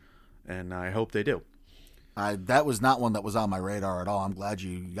acknowledge, and I hope they do. That was not one that was on my radar at all. I'm glad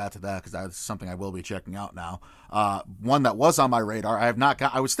you got to that, because that's something I will be checking out now. One that was on my radar, I have not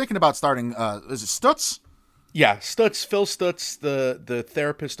got. I was thinking about starting. Is it Stutz? Yeah, Stutz, Phil Stutz, the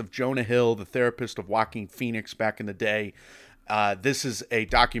therapist of Jonah Hill, the therapist of Joaquin Phoenix back in the day. This is a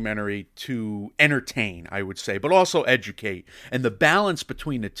documentary to entertain, I would say, but also educate. And the balance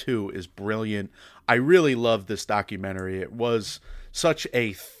between the two is brilliant. I really love this documentary. It was such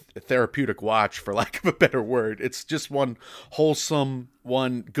a therapeutic watch, for lack of a better word. It's just one wholesome,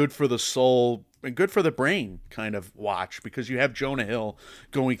 one good for the soul and good for the brain kind of watch, because you have Jonah Hill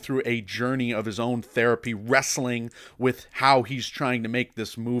going through a journey of his own therapy, wrestling with how he's trying to make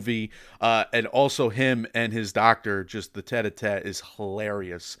this movie, and also him and his doctor, just the tete-a-tete is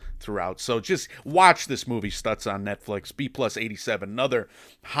hilarious throughout. So just watch this movie, Stutz, on Netflix, B+ 87, another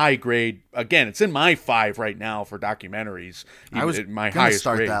high grade. Again, it's in my 5 right now for documentaries. I was my going to highest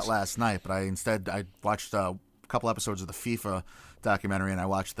start grades. that last night, but I watched a couple episodes of the FIFA documentary, and I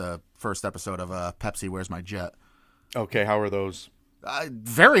watched the first episode of Pepsi Where's My Jet. Okay, how are those?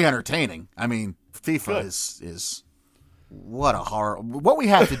 Very entertaining. I mean, FIFA is what a horror. What we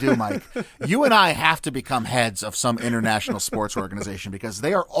have to do, Mike, you and I have to become heads of some international sports organization, because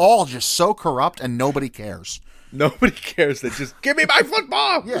they are all just so corrupt and nobody cares. Nobody cares. They just give me my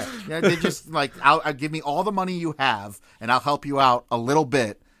football. Yeah. They just I'll give me all the money you have, and I'll help you out a little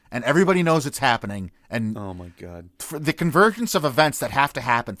bit. And everybody knows it's happening. And oh my God, for the convergence of events that have to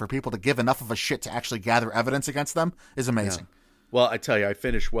happen for people to give enough of a shit to actually gather evidence against them is amazing. Yeah. Well, I tell you, I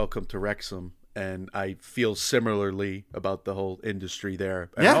finished Welcome to Wrexham, and I feel similarly about the whole industry there.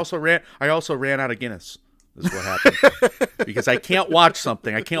 And Yeah. I also ran out of Guinness. Is what happened. Because I can't watch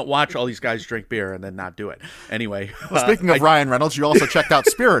something. I can't watch all these guys drink beer and then not do it. Anyway. Well, speaking of Ryan Reynolds, you also checked out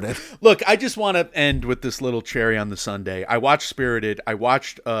Spirited. Look, I just want to end with this little cherry on the sundae. I watched Spirited. I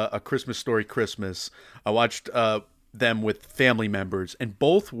watched A Christmas Story Christmas. I watched them with family members, and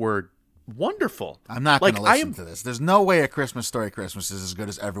both were wonderful. I'm not going to listen to this. There's no way A Christmas Story Christmas is as good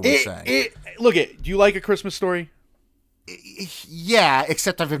as everyone's saying. Look, do you like A Christmas Story? Yeah,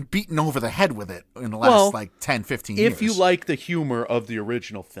 except I've been beaten over the head with it in the last 10, 15 years. If you like the humor of the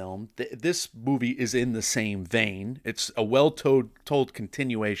original film, this movie is in the same vein. It's a well-told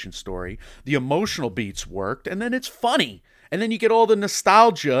continuation story. The emotional beats worked, and then it's funny. And then you get all the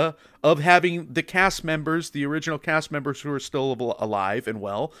nostalgia of having the cast members, the original cast members who are still alive and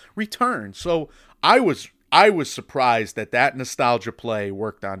well, return. So I was surprised that nostalgia play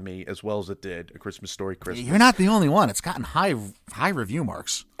worked on me as well as it did A Christmas Story Christmas. You're not the only one. It's gotten high review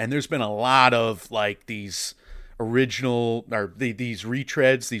marks. And there's been a lot of these original or these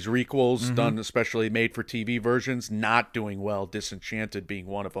retreads, these requels done, especially made for TV versions, not doing well. Disenchanted being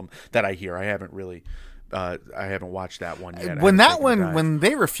one of them that I hear. I haven't really I haven't watched that one yet. When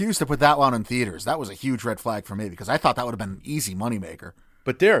they refused to put that one in theaters, that was a huge red flag for me, because I thought that would have been an easy moneymaker.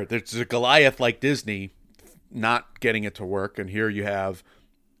 But there's a Goliath like Disney not getting it to work, and here you have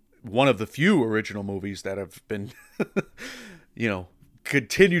one of the few original movies that have been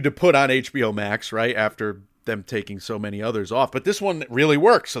continued to put on HBO Max, right, after them taking so many others off. But this one really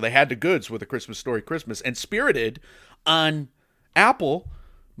works, so they had the goods with A Christmas Story Christmas. And Spirited on Apple,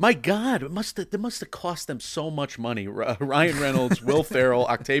 my God, it must have cost them so much money. Ryan Reynolds, Will Ferrell,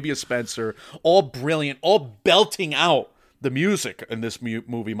 Octavia Spencer, all brilliant, all belting out the music in this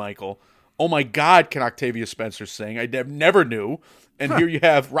movie, Michael. Oh my God, can Octavia Spencer sing? I never knew. And here you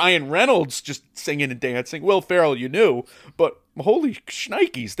have Ryan Reynolds just singing and dancing. Will Ferrell, you knew. But holy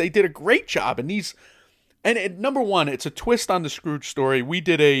shnikes, they did a great job. And number one, it's a twist on the Scrooge story. We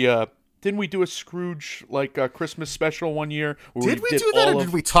did didn't we do a Scrooge Christmas special one year? Did we do that, or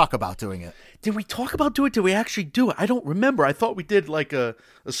did we talk about doing it? Did we talk about doing it? Did we actually do it? I don't remember. I thought we did a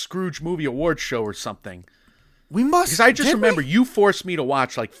Scrooge movie awards show or something. We must. Because I just remember you forced me to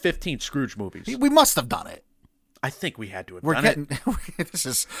watch 15 Scrooge movies. We must have done it. I think we had to have We're done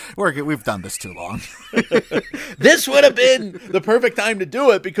getting we've done this too long. it. This would have been the perfect time to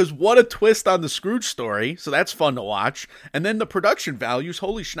do it because what a twist on the Scrooge story. So that's fun to watch. And then the production values,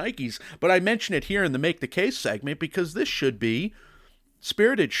 holy shnikes. But I mention it here in the Make the Case segment because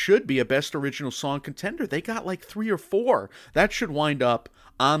Spirited should be a Best Original Song contender. They got like 3 or 4. That should wind up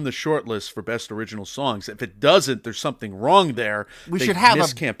on the short list for Best Original Songs. If it doesn't, there's something wrong there. We should have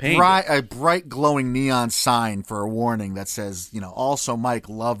a bright glowing neon sign for a warning that says, also Mike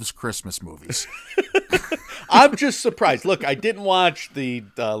loves Christmas movies. I'm just surprised. Look, I didn't watch the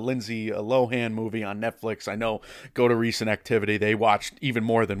Lindsay Lohan movie on Netflix. I know Go to Recent Activity, they watched even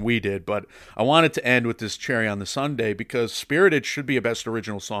more than we did, but I wanted to end with this cherry on the sundae because Spirited should be a Best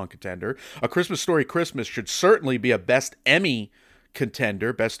Original Song contender. A Christmas Story Christmas should certainly be a Best Emmy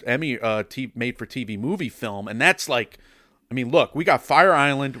contender, Best Emmy made for TV movie film, and that's like, look, we got Fire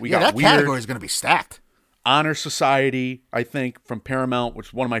Island, we got that Weird. Category is going to be stacked. Honor Society, I think, from Paramount, which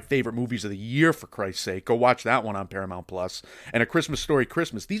is one of my favorite movies of the year, for Christ's sake. Go watch that one on Paramount Plus. And A Christmas Story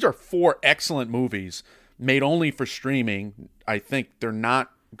Christmas. These are 4 excellent movies made only for streaming. I think they're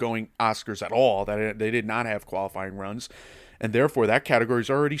not going Oscars at all. They did not have qualifying runs. And therefore, that category is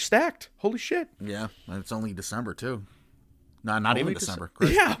already stacked. Holy shit. Yeah, and it's only December, too. No, not even December.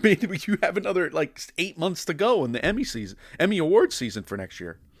 Yeah, you have another, 8 months to go in the Emmy Awards season for next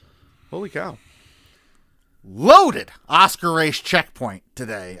year. Holy cow. Loaded Oscar race checkpoint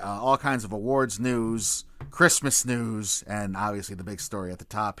today. All kinds of awards news, Christmas news, and obviously the big story at the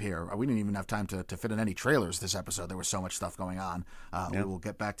top here. We didn't even have time to fit in any trailers this episode. There was so much stuff going on. We will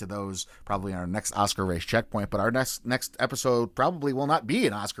get back to those probably in our next Oscar race checkpoint, but our next episode probably will not be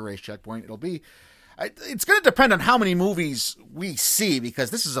an Oscar race checkpoint. It's going to depend on how many movies we see because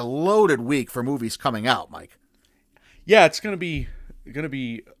this is a loaded week for movies coming out, Mike. Yeah, it's going to be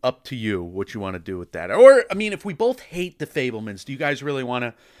up to you what you want to do with that. Or, if we both hate The Fabelmans, do you guys really want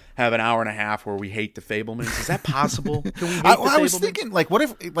to have an hour and a half where we hate The Fabelmans? Is that possible? Can we hate The Fabelmans? I was thinking, what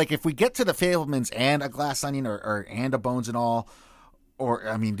if we get to The Fabelmans and A Glass Onion or and a Bones and All, or,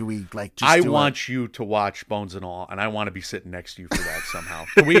 do we, just I want you to watch Bones and All, and I want to be sitting next to you for that somehow.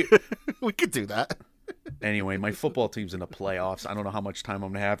 Can we... We could do that. Anyway, my football team's in the playoffs. I don't know how much time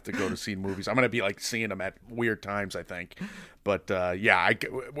I'm going to have to go to see movies. I'm going to be seeing them at weird times, I think. But yeah, I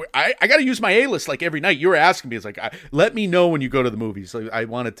got to use my A-list every night. You were asking me, it's let me know when you go to the movies. I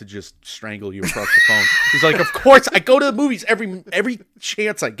wanted to just strangle you across the phone. It's of course I go to the movies every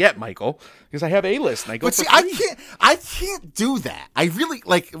chance I get, Michael, because I have A-list and I go. But see, I can't do that. I really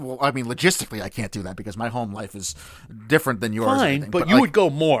logistically I can't do that because my home life is different than yours. Fine, but you would go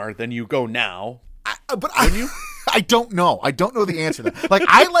more than you go now. Wouldn't you? I don't know. I don't know the answer to that.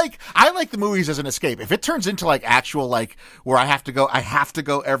 I like the movies as an escape. If it turns into actual where I have to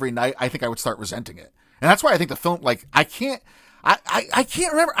go every night, I think I would start resenting it. And that's why I think the film I can't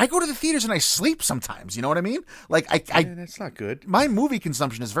remember. I go to the theaters and I sleep sometimes. You know what I mean? That's not good. My movie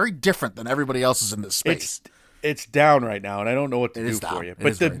consumption is very different than everybody else's in this space. It's down right now, and I don't know what to do for you.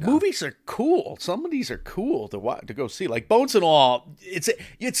 But the movies are cool. Some of these are cool to go see. Like Bones and All,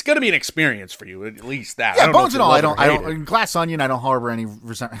 it's going to be an experience for you. At least that. Yeah, Bones and All. I don't. In Glass Onion, I don't harbor any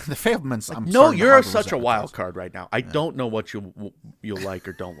resentment. The Fabelmans. You're such a wild card right now. I don't know what you'll like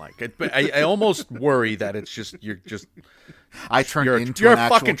or don't like. But I almost worry that it's just you're just. You're a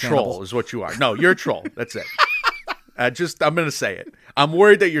fucking troll, is what you are. No, you're a troll. That's it. I'm going to say it. I'm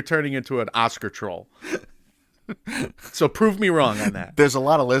worried that you're turning into an Oscar troll. So prove me wrong on that. There's a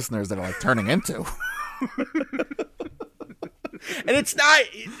lot of listeners that are turning into. And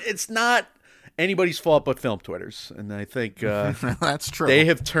it's not anybody's fault but film Twitter's. And I think that's true. They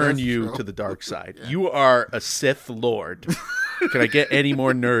have turned to the dark side. Yeah. You are a Sith Lord. Can I get any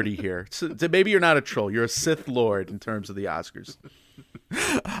more nerdy here? So maybe you're not a troll. You're a Sith Lord in terms of the Oscars.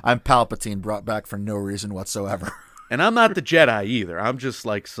 I'm Palpatine brought back for no reason whatsoever. And I'm not the Jedi either. I'm just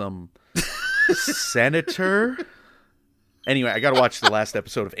some senator. Anyway, I got to watch the last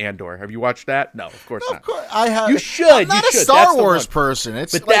episode of Andor. Have you watched that? No, of course not. Of course, I have. You should. I'm not a Star Wars person.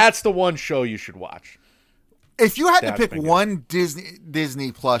 But that's the one show you should watch. If you had to pick one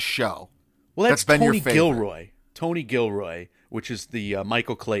Disney Plus show, that's been Tony your favorite. Gilroy. Tony Gilroy, which is the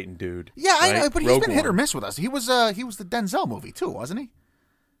Michael Clayton dude. Yeah, right? I know, but he's been hit or miss with us. He was the Denzel movie too, wasn't he?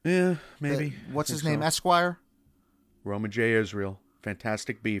 Yeah, maybe. What's his name? Esquire. Roman J. Israel.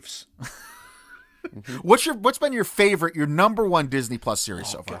 Fantastic Beefs. Mm-hmm. What's been your number one Disney Plus series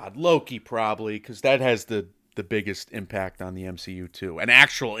so far? God, Loki probably, because that has the biggest impact on the MCU too, an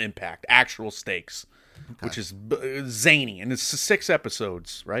actual impact, actual stakes, which is zany, and it's 6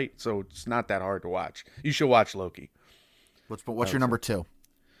 episodes, right? So it's not that hard to watch. You should watch Loki. What's your number 2?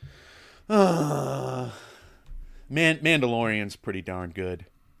 Mandalorian's pretty darn good.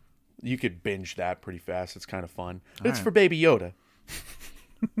 You could binge that pretty fast. It's kind of fun. It's right. for Baby Yoda.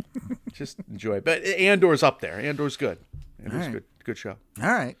 Just enjoy it. But Andor's up there. Andor's good. Andor's right. good. Good show. All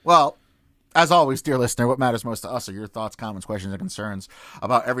right. Well, as always, dear listener, what matters most to us are your thoughts, comments, questions, and concerns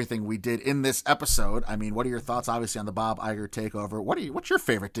about everything we did in this episode. I mean, what are your thoughts, obviously, on the Bob Iger takeover? What's your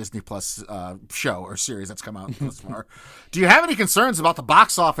favorite Disney Plus show or series that's come out thus far? Do you have any concerns about the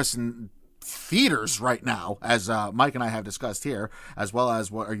box office and theaters right now, as Mike and I have discussed here, as well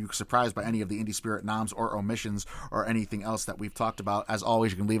as what are you surprised by any of the Indie Spirit noms or omissions or anything else that we've talked about? As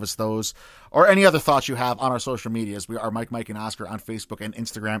always, you can leave us those or any other thoughts you have on our social medias. We are Mike, and Oscar on Facebook and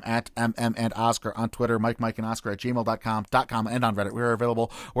Instagram, at and Oscar on Twitter, Mike, and Oscar at gmail.com, and on Reddit. We are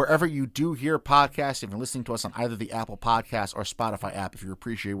available wherever you do hear podcasts. If you're listening to us on either the Apple Podcast or Spotify app, if you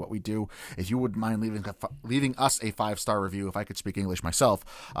appreciate what we do, if you wouldn't mind leaving us a 5-star review, if I could speak English myself,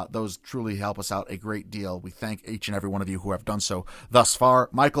 those truly help us out a great deal. We thank each and every one of you who have done so thus far.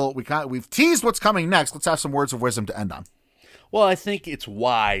 Michael, we've teased what's coming next. Let's have some words of wisdom to end on. Well, I think it's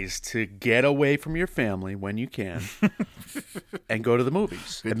wise to get away from your family when you can and go to the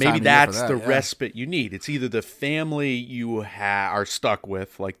movies. Good And maybe time of year that's for the that, yeah. respite you need. It's either the family you are stuck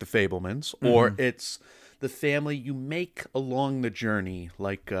with, like the Fablemans, or it's the family you make along the journey,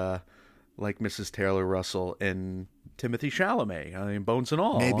 like Mrs. Taylor Russell and Timothy Chalamet. I mean, Bones and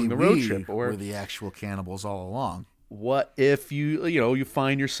all, Maybe along the road we trip. Or were the actual cannibals all along. what if you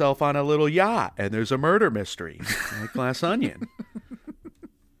find yourself on a little yacht and there's a murder mystery, like Glass Onion?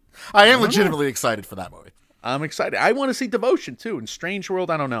 I am legitimately excited for that movie. I'm excited. I want to see Devotion too. And Strange World,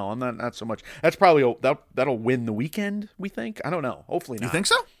 I don't know. I'm not so much. That's probably that'll win the weekend. We think. I don't know. Hopefully not. You think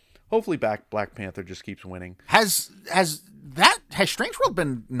so? Hopefully, Black Panther just keeps winning. Has Strange World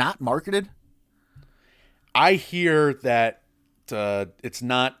been not marketed? I hear that it's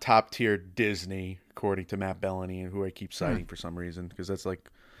not top tier Disney, according to Matt Bellany, who I keep citing for some reason, because that's like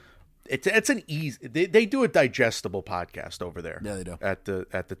it's an easy. They do a digestible podcast over there. Yeah, they do. At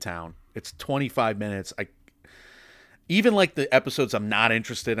the town. It's 25 minutes. Even like the episodes I'm not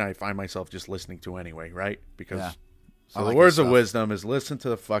interested in, I find myself just listening to anyway, right? Because Yeah. so I the like words this of stuff. wisdom is listen to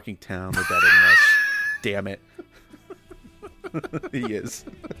the fucking town. They're better than us. Damn it. He is.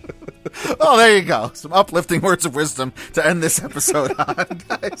 Oh, there you go. Some uplifting words of wisdom to end this episode on,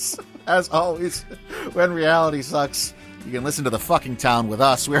 guys. As always, when reality sucks, you can listen to the fucking town with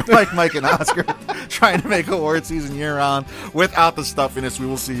us. We're Mike, and Oscar, trying to make award season year round without the stuffiness. We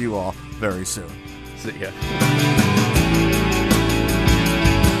will see you all very soon. So, yeah.